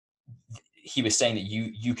 he was saying that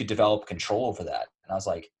you could develop control over that. And I was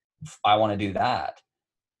like, I want to do that.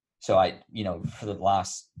 So I, for the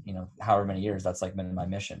last, however many years, that's like been my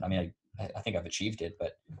mission. I mean, I think I've achieved it,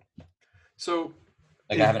 but so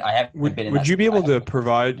like I haven't been in would you be able to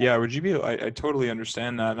provide, would you be, I totally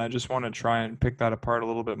understand that. And I just want to try and pick that apart a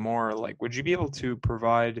little bit more. Like, would you be able to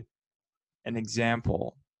provide an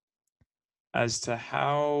example as to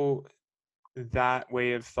how that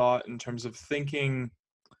way of thought in terms of thinking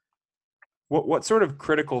what sort of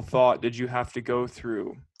critical thought did you have to go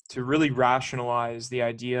through to really rationalize the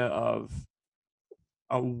idea of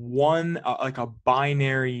like a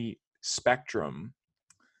binary spectrum?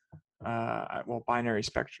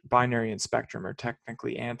 Binary and spectrum are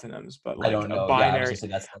technically antonyms, but I like don't a know. Yeah, I was gonna binary, say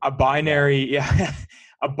that's a binary, yeah,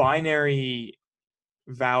 a binary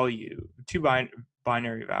value,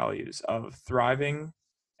 binary values of thriving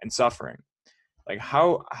and suffering. Like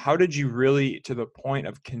how did you really, to the point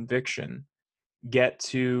of conviction, get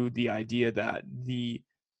to the idea that the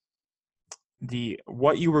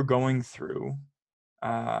what you were going through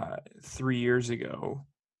 3 years ago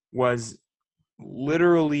was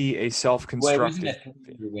literally a well, it wasn't a self-constructed.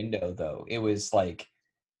 3-year window though. It was like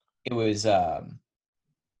it was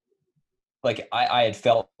like I had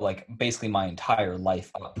felt like basically my entire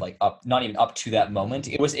life up not even up to that moment.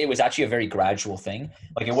 It was actually a very gradual thing.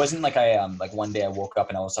 Like it wasn't like I like one day I woke up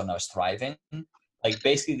and all of a sudden I was thriving. Like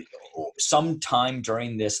basically sometime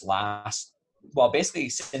during this last, well, basically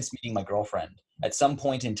since meeting my girlfriend, at some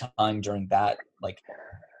point in time during that, like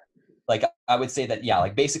I would say that, yeah,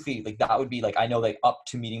 like basically like that would be like, I know like up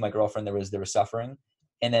to meeting my girlfriend there was suffering,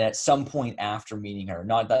 and then at some point after meeting her,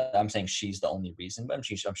 not that I'm saying she's the only reason, but I'm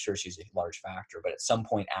sure she's a large factor, but at some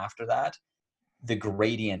point after that, the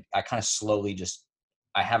gradient, I kind of slowly just,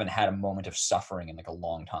 I haven't had a moment of suffering in like a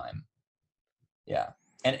long time. Yeah.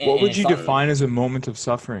 What And would it's you not define as a moment of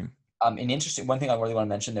suffering? an interesting one thing I really want to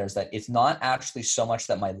mention there is that it's not actually so much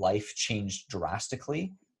that my life changed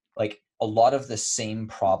drastically. Like a lot of the same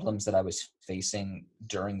problems that I was facing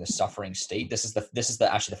during the suffering state. This is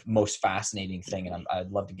the actually the most fascinating thing, and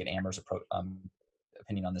I'd love to get Amer's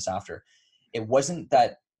opinion on this after. It wasn't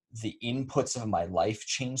that the inputs of my life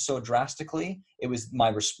changed so drastically. It was my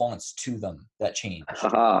response to them that changed.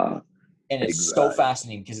 And it's so Exactly.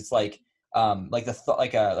 fascinating because it's like the thought,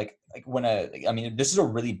 like when I mean, this is a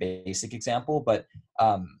really basic example, but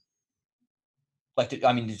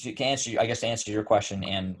I mean, to answer, I guess to answer your question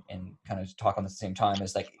and kind of talk on the same time,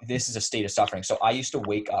 is like, this is a state of suffering. So I used to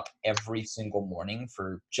wake up every single morning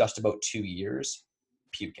for just about 2 years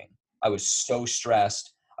puking. I was so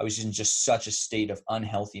stressed. I was in just such a state of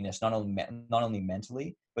unhealthiness, not only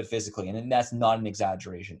mentally, but physically. And then that's not an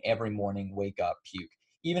exaggeration. Every morning, wake up, puke.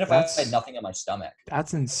 Even if I had That's nothing in my stomach,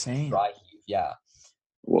 that's insane. dry heave. Yeah.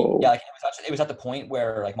 Whoa. Yeah, like it was at the point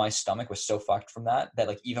where like my stomach was so fucked from that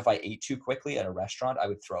like even if I ate too quickly at a restaurant, I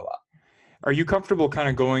would throw up. Are you comfortable kind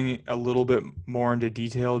of going a little bit more into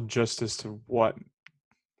detail just as to what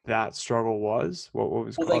that struggle was? What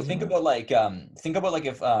was Well, like causing that? think about like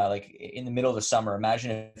if like in the middle of the summer,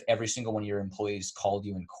 imagine if every single one of your employees called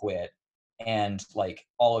you and quit, and like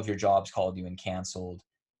all of your jobs called you and canceled,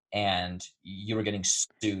 and you were getting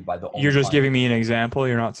sued by the You're only just client. giving me an example.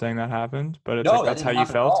 You're not saying that happened, but it's like No, that that's how didn't you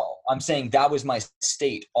happen at felt. all. I'm saying that was my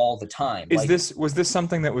state all the time. Like, Was this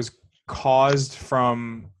something that was caused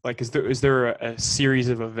from like is there a series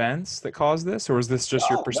of events that caused this, or is this just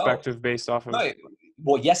your no. perspective based off of? No,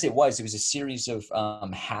 well, yes, it was. It was a series of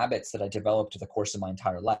habits that I developed through the course of my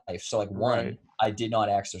entire life. So, like, Right. one, I did not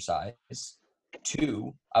exercise.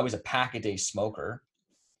 Two, I was a pack-a-day smoker.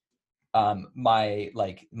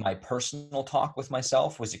 My personal talk with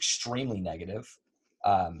myself was extremely negative.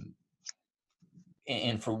 Um,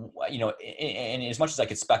 and for and as much as I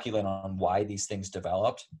could speculate on why these things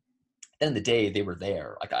developed, at the end of the day, they were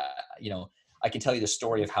there. Like I can tell you the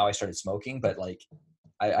story of how I started smoking, but like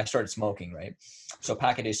I started smoking, right? So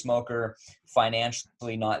pack a day smoker,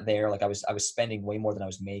 financially not there. Like I was spending way more than I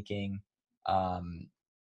was making. Um,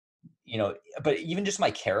 but even just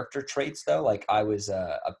my character traits though, like I was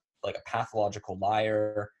like a pathological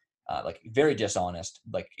liar, like very dishonest,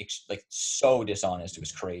 like so dishonest. It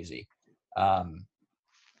was crazy. Um,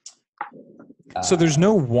 So there's uh,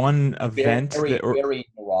 no one event very, that, or very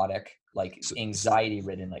neurotic, like so, anxiety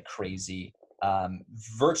ridden, like crazy.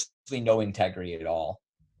 Virtually no integrity at all.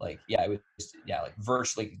 Like, yeah, it was, yeah, like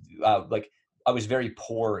virtually, like I was very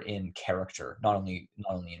poor in character, not only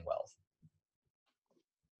in wealth.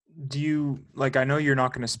 do you like? I know you're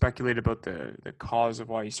not going to speculate about the cause of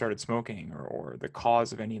why you started smoking or the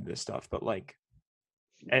cause of any of this stuff, but like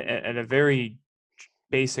at a very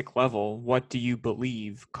basic level, what do you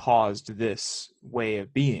believe caused this way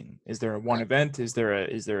of being? Is there a one event? Is there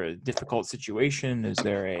a difficult situation? Is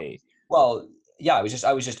there a Well, yeah, I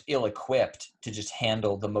was just ill equipped to just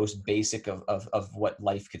handle the most basic of what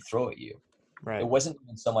life could throw at you. It right? wasn't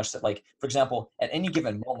even so much that, like, for example, at any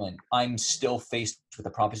given moment, I'm still faced with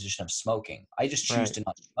the proposition of smoking. I just choose Right. to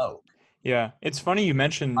not smoke. Yeah, it's funny you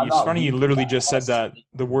mentioned. I'm It's not funny you weak. literally I'm just not a said that slave.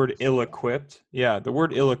 the word ill-equipped. Yeah, the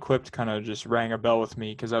word ill-equipped kind of just rang a bell with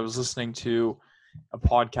me because I was listening to a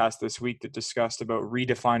podcast this week that discussed about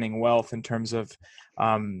redefining wealth in terms of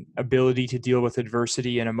ability to deal with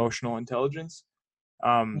adversity and emotional intelligence.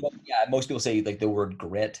 Yeah, most people say like the word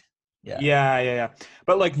grit. Yeah.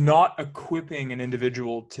 But like not equipping an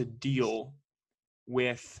individual to deal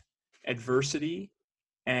with adversity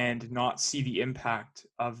and not see the impact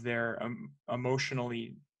of their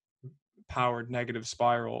emotionally powered negative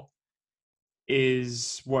spiral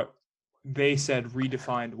is what they said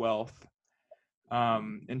redefined wealth,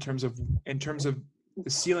 in terms of the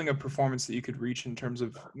ceiling of performance that you could reach in terms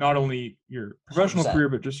of not only your professional 100%. career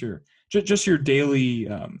but just your daily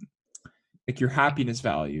like your happiness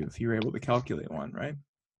value, if you're able to calculate one, right?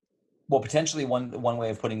 Well, potentially one way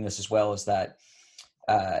of putting this as well is that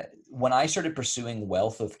when I started pursuing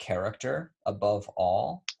wealth of character above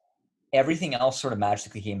all, everything else sort of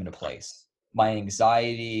magically came into place. My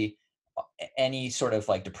anxiety, any sort of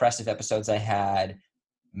like depressive episodes I had,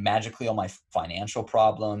 magically all my financial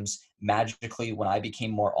problems, magically when I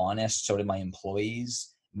became more honest, so did my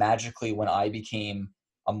employees. Magically when I became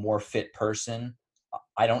a more fit person,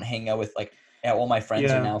 I don't hang out with like all my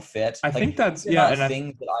friends are now fit. I Like think that's they're not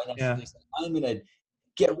things that I necessarily say, I'm gonna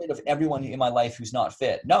get rid of everyone in my life who's not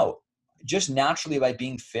fit. No, just naturally by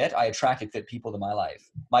being fit, I attracted fit people to my life.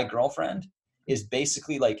 My girlfriend is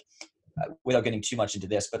basically like, without getting too much into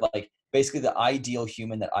this, but like basically the ideal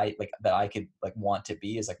human that I could like want to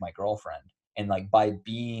be is like my girlfriend. And like by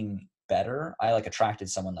being better, I like attracted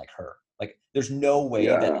someone like her. Like there's no way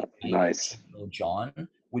that nice. John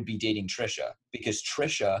would be dating Trisha, because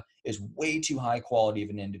Trisha is way too high quality of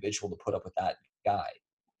an individual to put up with that guy.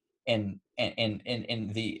 And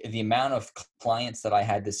the amount of clients that I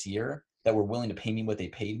had this year that were willing to pay me what they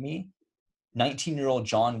paid me, 19-year-old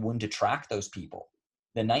John wouldn't attract those people.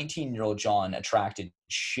 The 19-year-old John attracted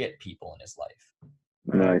shit people in his life.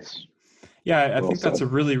 Nice. Yeah, I think that's a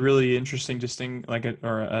really, really interesting difference Wherever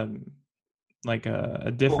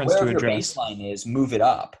to your address. baseline is, move it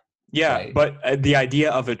up. Yeah, right? But the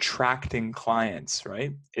idea of attracting clients,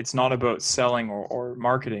 right? It's not about selling or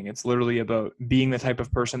marketing. It's literally about being the type of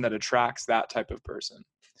person that attracts that type of person.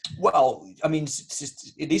 Well, I mean,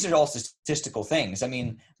 these are all statistical things. I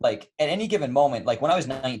mean, like at any given moment, like when I was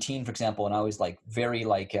 19, for example, and I was like very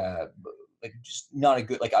like just not a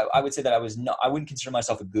good, like I would say that I wouldn't consider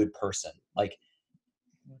myself a good person. Like,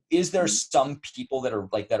 is there some people that are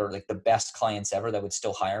like the best clients ever that would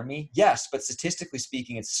still hire me? Yes, but statistically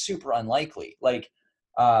speaking, it's super unlikely. Like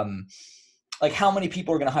how many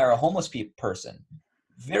people are going to hire a homeless person?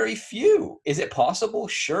 Very few. Is it possible?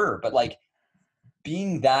 Sure, but like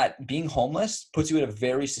being homeless puts you at a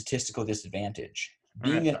very statistical disadvantage.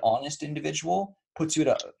 Being an honest individual puts you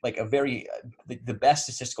at a very the best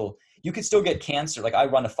statistical. You could still get cancer. Like I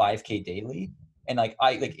run a 5K daily, and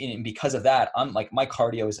and because of that, I'm like my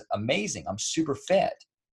cardio is amazing. I'm super fit.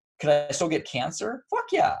 Could I still get cancer?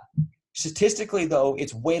 Fuck yeah. Statistically though,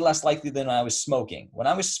 it's way less likely than when I was smoking. When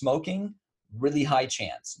I was smoking, really high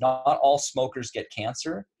chance. Not all smokers get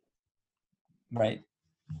cancer, right?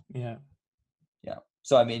 Yeah.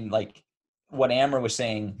 So, I mean, like what Amer was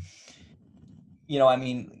saying, I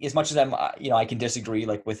mean, as much as I can disagree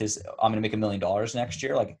like with his, I'm going to make $1 million next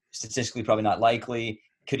year, like statistically probably not likely.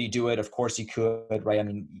 Could he do it? Of course he could, right? I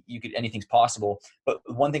mean, anything's possible. But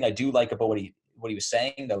one thing I do like about what he was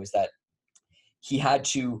saying though, is that he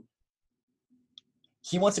wants to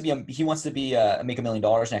make $1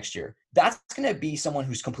 million next year. That's going to be someone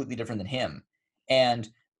who's completely different than him. And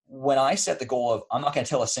when I set the goal of I'm not going to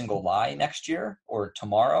tell a single lie next year or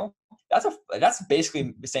tomorrow, that's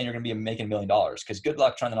basically saying you're going to be making $1 million, because good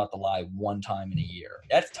luck trying not to lie one time in a year.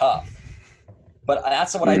 That's tough. But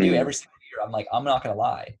that's what I do every single year. I'm like, I'm not going to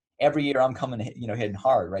lie. Every year I'm coming, hitting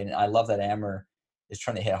hard, right? And I love that Amer is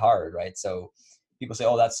trying to hit hard, right? So people say,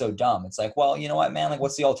 oh, that's so dumb. It's like, well, you know what, man? Like,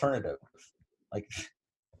 what's the alternative? Like,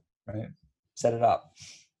 right? Set it up.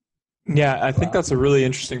 Yeah, I think that's a really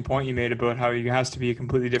interesting point you made about how he has to be a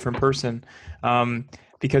completely different person.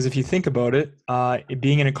 Because if you think about it,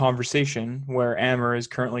 being in a conversation where Amer is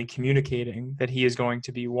currently communicating that he is going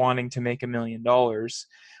to be wanting to make $1 million,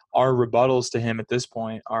 our rebuttals to him at this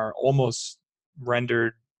point are almost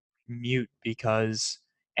rendered mute, because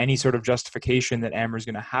any sort of justification that Amer is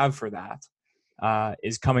going to have for that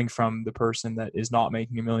is coming from the person that is not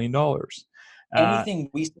making $1 million. Anything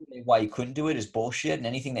we say why you couldn't do it is bullshit, and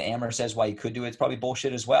anything that Amer says why you could do it is probably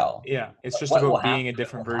bullshit as well. Yeah, it's just about being a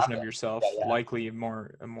different version of yourself, likely a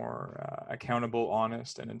more accountable,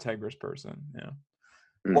 honest, and integrous person. Yeah.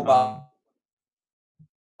 Well,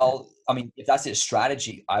 I mean, if that's his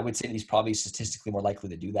strategy, I would say that he's probably statistically more likely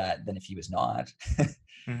to do that than if he was not.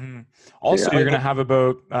 Also, you're going to have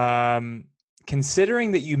about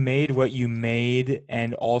considering that you made what you made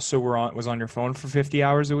and also was on your phone for 50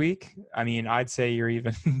 hours a week, I mean, I'd say you're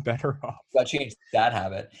even better off. Got to change that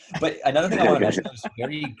habit. But another thing I want to mention is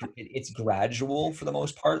it's gradual for the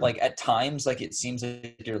most part. Like at times, like it seems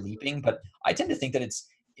like you're leaping, but I tend to think that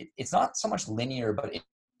it's not so much linear, but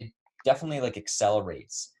it definitely like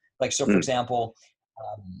accelerates. Like, so for example,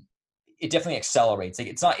 it definitely accelerates.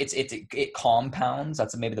 Like it compounds.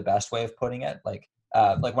 That's maybe the best way of putting it. Like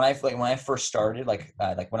when I first started, like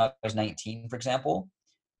when I was 19, for example,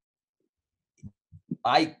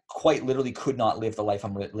 I quite literally could not live the life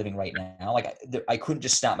I'm living right now. Like I couldn't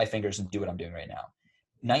just snap my fingers and do what I'm doing right now.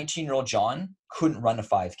 19-year-old John couldn't run a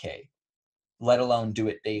 5K, let alone do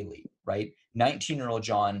it daily, right? 19-year-old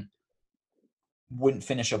John wouldn't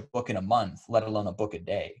finish a book in a month, let alone a book a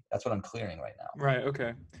day. That's what I'm clearing right now. Right.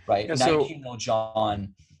 Okay. Right. Yeah, 19-year-old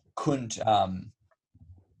John couldn't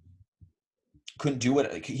do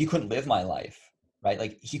it. He couldn't live my life, right?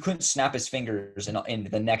 Like he couldn't snap his fingers and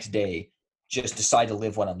the next day just decide to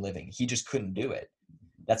live what I'm living. He just couldn't do it.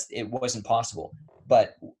 It wasn't possible.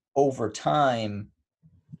 But over time,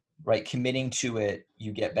 right, committing to it,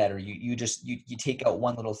 you get better. You take out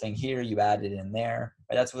one little thing here, you add it in there.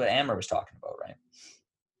 Right? That's what Amer was talking about, right?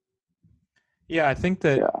 Yeah, I think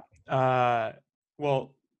that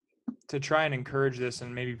well, to try and encourage this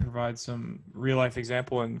and maybe provide some real life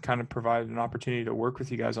example and kind of provide an opportunity to work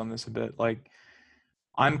with you guys on this a bit. Like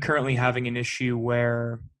I'm currently having an issue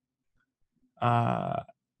where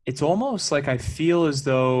it's almost like I feel as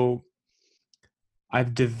though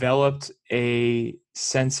I've developed a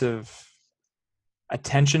sense of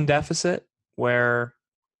attention deficit where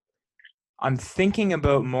I'm thinking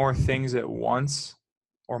about more things at once,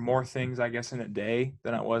 or more things, I guess, in a day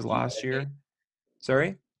than I was last year.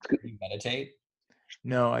 Sorry? You meditate?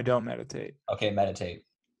 No, I don't meditate. Okay, meditate.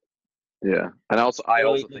 Yeah. And I also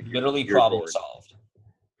think literally you're problem bored. solved.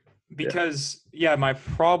 Because my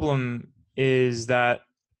problem is that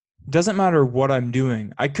it doesn't matter what I'm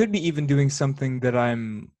doing. I could be even doing something that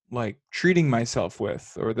I'm like treating myself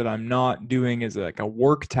with, or that I'm not doing as like a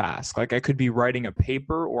work task. Like I could be writing a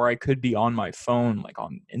paper, or I could be on my phone, like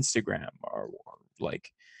on Instagram, or like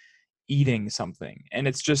eating something. And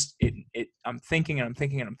it's just I'm thinking and I'm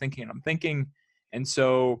thinking and I'm thinking and I'm thinking. And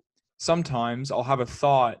so sometimes I'll have a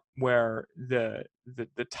thought where the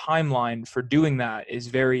timeline for doing that is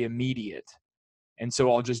very immediate. And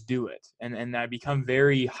so I'll just do it. And I become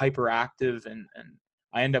very hyperactive, and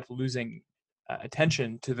I end up losing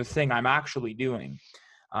attention to the thing I'm actually doing.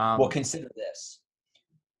 Well, consider this.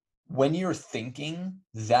 When you're thinking,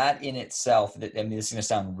 that in itself, I mean, this is going to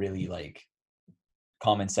sound really like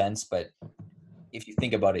common sense, but if you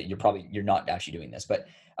think about it, you're not actually doing this. But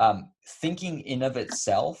thinking in of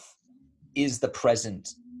itself is the present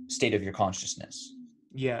state of your consciousness.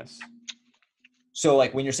 Yes. So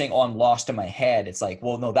like when you're saying, oh, I'm lost in my head, it's like,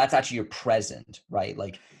 well, no, that's actually your present, right?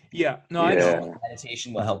 Like, I know. What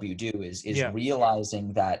meditation will help you do is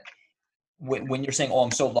realizing that when you're saying, oh,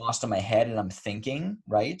 I'm so lost in my head and I'm thinking,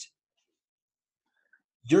 right?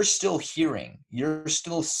 You're still hearing, you're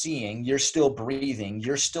still seeing, you're still breathing,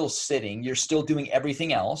 you're still sitting, you're still doing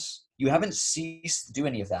everything else. You haven't ceased to do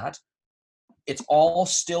any of that. It's all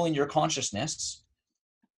still in your consciousness.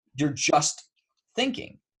 You're just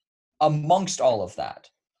thinking amongst all of that.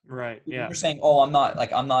 Right. Yeah. You're saying, oh, I'm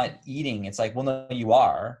not eating. It's like, well, no, you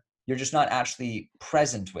are. You're just not actually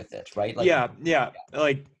present with it, right? Like, yeah.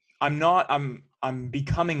 Like I'm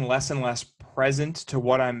becoming less and less present to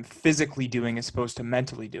what I'm physically doing as opposed to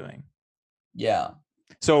mentally doing. Yeah.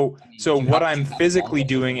 So what I'm physically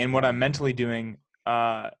doing and what I'm mentally doing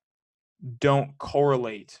don't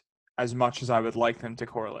correlate as much as I would like them to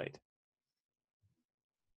correlate.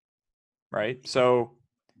 Right? So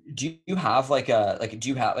do you have do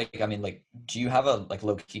you have a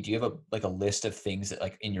low key, do you have a list of things that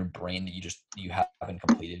like in your brain that you haven't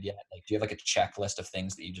completed yet? Like, do you have like a checklist of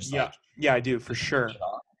things that you just I do for sure.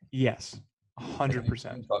 Yes.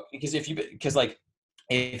 100%. Because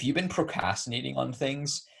if you've been procrastinating on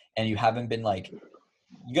things and you haven't been like,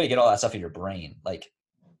 you got to get all that stuff in your brain. Like,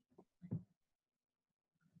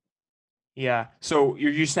 yeah. So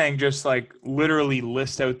you're saying just like literally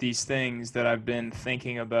list out these things that I've been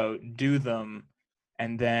thinking about, do them,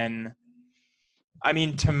 and then, I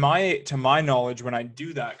mean, to my knowledge, when I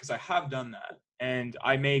do that, because I have done that, and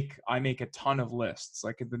I make a ton of lists,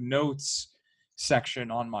 like the notes section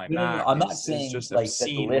on my Mac. I'm not saying is just like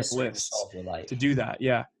obscene that the list with lists solve your life. to do that.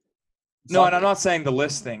 Yeah. No, and I'm not saying the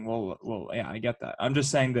list thing. Well, yeah, I get that. I'm just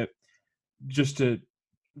saying that, just to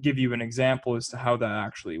give you an example as to how that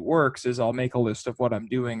actually works, is I'll make a list of what I'm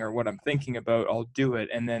doing or what I'm thinking about. I'll do it,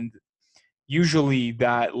 and then usually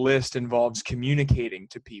that list involves communicating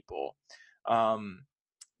to people,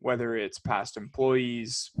 whether it's past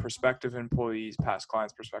employees, prospective employees, past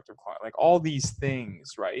clients, prospective client, like all these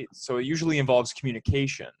things, right? So it usually involves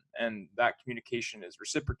communication, and that communication is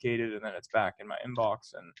reciprocated, and then it's back in my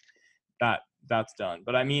inbox, and that's done.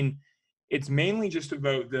 But I mean, it's mainly just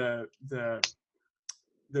about the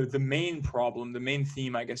main problem, the main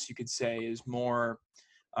theme, I guess you could say, is more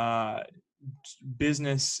uh,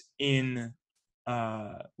 business in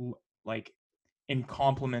like in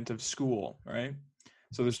complement of school, right?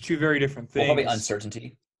 So there's two very different Well, probably things.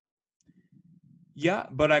 uncertainty. Yeah,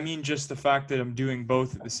 but I mean just the fact that I'm doing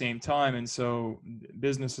both at the same time, and so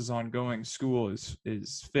business is ongoing, school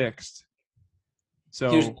is fixed.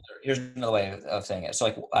 So Here's another way of saying it. So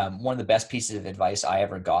like one of the best pieces of advice I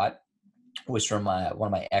ever got was from one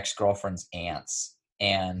of my ex-girlfriend's aunts,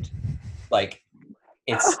 and like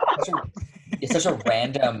it's such a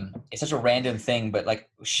random thing, but like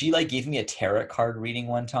she like gave me a tarot card reading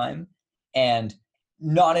one time, and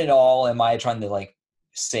not at all am I trying to like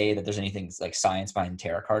say that there's anything like science behind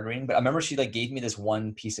tarot card reading, but I remember she like gave me this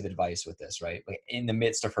one piece of advice with this, right? Like in the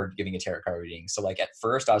midst of her giving a tarot card reading. So like at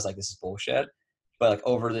first I was like, this is bullshit, but like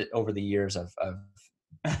over the years I've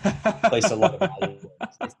placed a lot of value.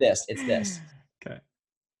 It's this. Okay.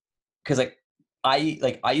 Because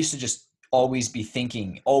I used to just always be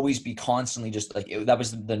thinking, always be constantly just like that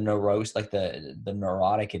was the neurosis, like the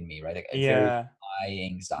neurotic in me, right? Like a very high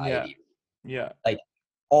anxiety. Yeah. Like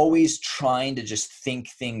always trying to just think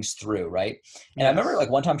things through, right? And I remember like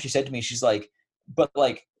one time she said to me, she's like, but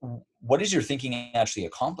like, what is your thinking actually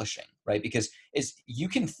accomplishing, right? Because you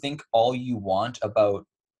can think all you want about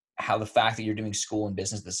how the fact that you're doing school and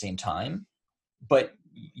business at the same time, but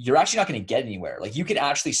you're actually not going to get anywhere. Like you could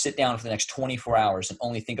actually sit down for the next 24 hours and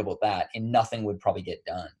only think about that, and nothing would probably get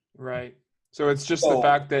done. Right. So it's just the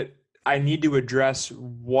fact that I need to address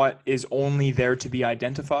what is only there to be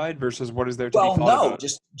identified versus what is there to be thought about.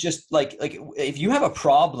 Just like if you have a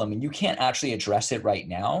problem and you can't actually address it right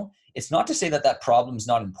now, it's not to say that that problem is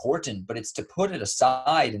not important, but it's to put it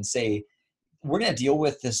aside and say, we're going to deal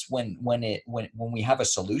with this when we have a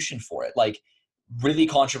solution for it. Like really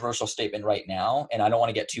controversial statement right now, and I don't want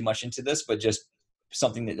to get too much into this, but just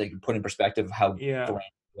something that they can put in perspective of how grand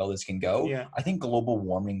this can go. Yeah. I think global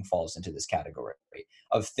warming falls into this category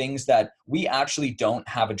of things that we actually don't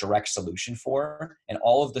have a direct solution for, and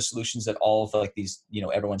all of the solutions that all of like these,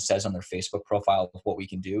 everyone says on their Facebook profile of what we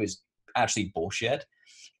can do is actually bullshit.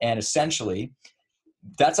 And essentially,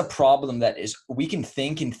 that's a problem that is we can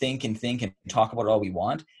think and talk about all we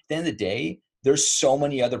want. At the end of the day, there's so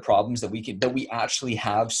many other problems that we actually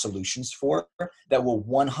have solutions for that will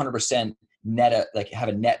 100% have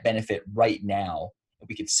a net benefit right now.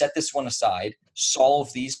 We could set this one aside,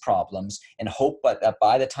 solve these problems, and hope that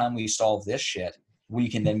by the time we solve this shit, we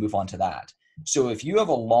can then move on to that. So if you have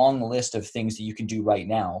a long list of things that you can do right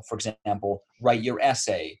now, for example, write your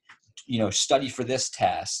essay, study for this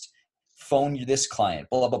test, phone this client,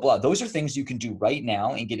 blah, blah, blah. Those are things you can do right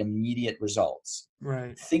now and get immediate results.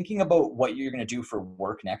 Right. Thinking about what you're going to do for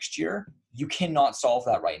work next year, you cannot solve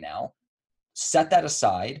that right now. Set that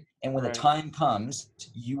aside, and when the time comes,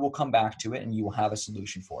 you will come back to it and you will have a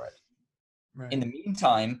solution for it. Right. In the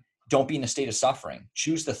meantime, don't be in a state of suffering.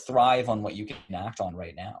 Choose to thrive on what you can act on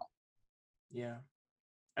right now. Yeah.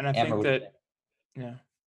 And I think that,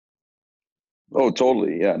 Oh,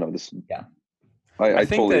 totally. Yeah. No, I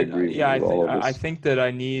totally agree with all of this. I think that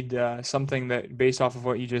I need something that, based off of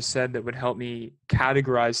what you just said, that would help me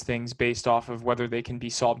categorize things based off of whether they can be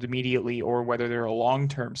solved immediately or whether they're a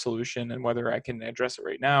long-term solution and whether I can address it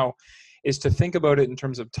right now, is to think about it in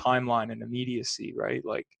terms of timeline and immediacy, right?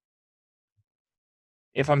 Like,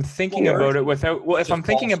 if I'm thinking about it without, if I'm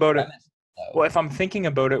thinking about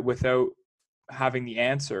it without having the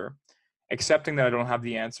answer, accepting that I don't have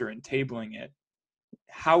the answer and tabling it,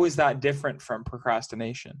 how is that different from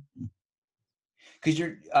procrastination? Because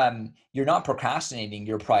you're not procrastinating,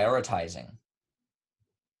 you're prioritizing.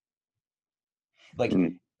 Like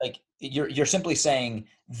you're simply saying,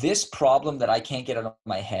 this problem that I can't get out of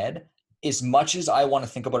my head, as much as I want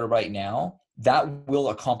to think about it right now, that will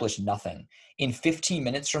accomplish nothing. In 15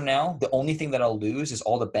 minutes from now, the only thing that I'll lose is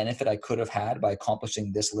all the benefit I could have had by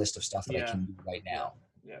accomplishing this list of stuff that I can do right now.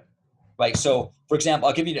 Yeah. Right. So, for example,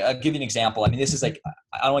 I'll give you an example. I mean, this is like,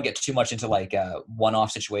 I don't want to get too much into like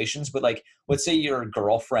one-off situations, but like, let's say your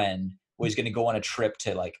girlfriend was going to go on a trip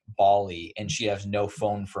to like Bali and she has no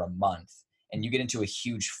phone for a month, and you get into a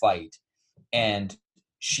huge fight and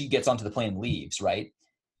she gets onto the plane and leaves, right?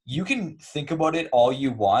 you can think about it all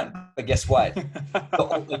you want, but guess what?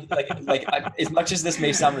 As much as this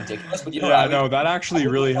may sound ridiculous, but you know what Yeah, I would no, do? that I actually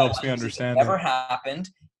would really go helps me if it understand never it. happened,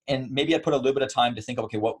 and maybe I'd put a little bit of time to think,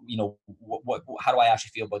 okay, how do I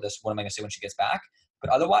actually feel about this? What am I going to say when she gets back? But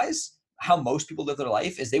otherwise, how most people live their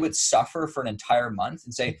life is they would suffer for an entire month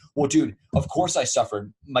and say, well, dude, of course I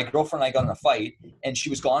suffered. My girlfriend and I got in a fight and she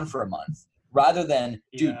was gone for a month. Rather than,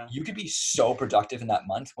 dude, Yeah. you could be so productive in that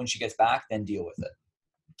month. When she gets back, then deal with it.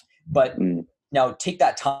 But now take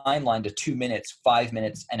that timeline to 2 minutes, 5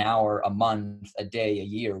 minutes, an hour, a month, a day, a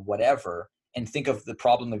year, whatever, and think of the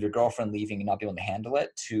problem of your girlfriend leaving and not being able to handle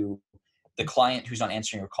it to the client who's not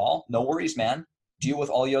answering your call. No worries, man. Deal with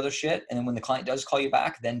all your other shit. And then when the client does call you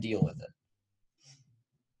back, then deal with it.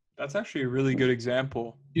 That's actually a really good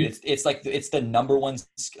example. Dude, it's the number one,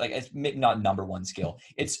 like, it's not number one skill.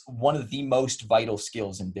 It's one of the most vital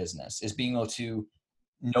skills in business, is being able to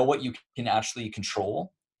know what you can actually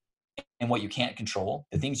control and what you can't control.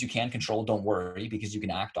 The things you can control, don't worry, because you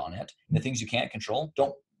can act on it. And the things you can't control,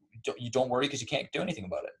 don't worry, because you can't do anything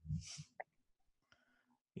about it.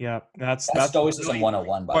 Yeah, that's Stoicism really,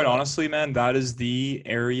 101, by quite the way. honestly, man, that is the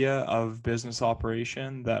area of business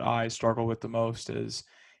operation that I struggle with the most is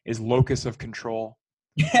locus of control.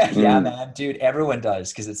 Yeah, man, dude, everyone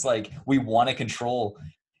does, because it's like we want to control.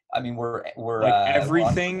 I mean, we're Like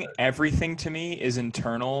entrepreneurs. everything to me is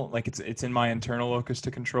internal. Like it's in my internal locus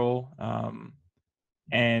to control.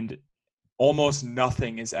 And almost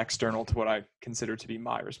nothing is external to what I consider to be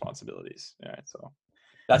my responsibilities. Yeah, so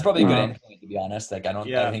That's probably a good endpoint, to be honest. Like, I don't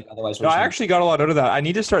think otherwise. No, I actually got a lot out of that. I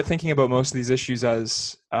need to start thinking about most of these issues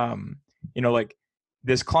as, like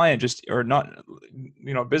this client just, or not,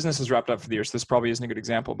 business is wrapped up for the year. So this probably isn't a good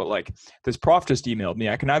example, but like this prof just emailed me.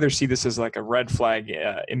 I can either see this as like a red flag,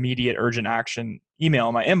 immediate urgent action email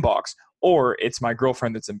in my inbox, or it's my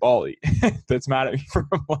girlfriend that's in Bali that's mad at me for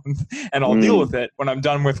a month, and I'll deal with it when I'm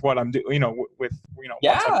done with what I'm doing, once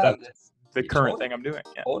I've done the current thing I'm doing.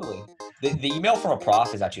 Yeah. Totally. The email from a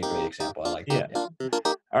prof is actually a great example. I like that. Yeah.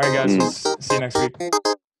 All right, guys. We'll see you next week.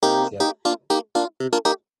 Yeah.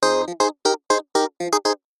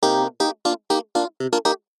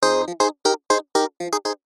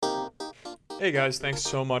 Hey guys, thanks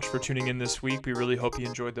so much for tuning in this week. We really hope you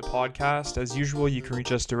enjoyed the podcast. As usual, you can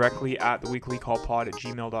reach us directly at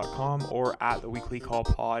theweeklycallpod@gmail.com or at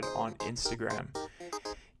theweeklycallpod on Instagram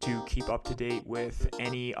to keep up to date with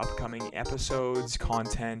any upcoming episodes,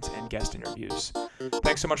 content, and guest interviews.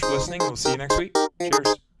 Thanks so much for listening. We'll see you next week.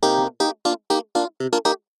 Cheers.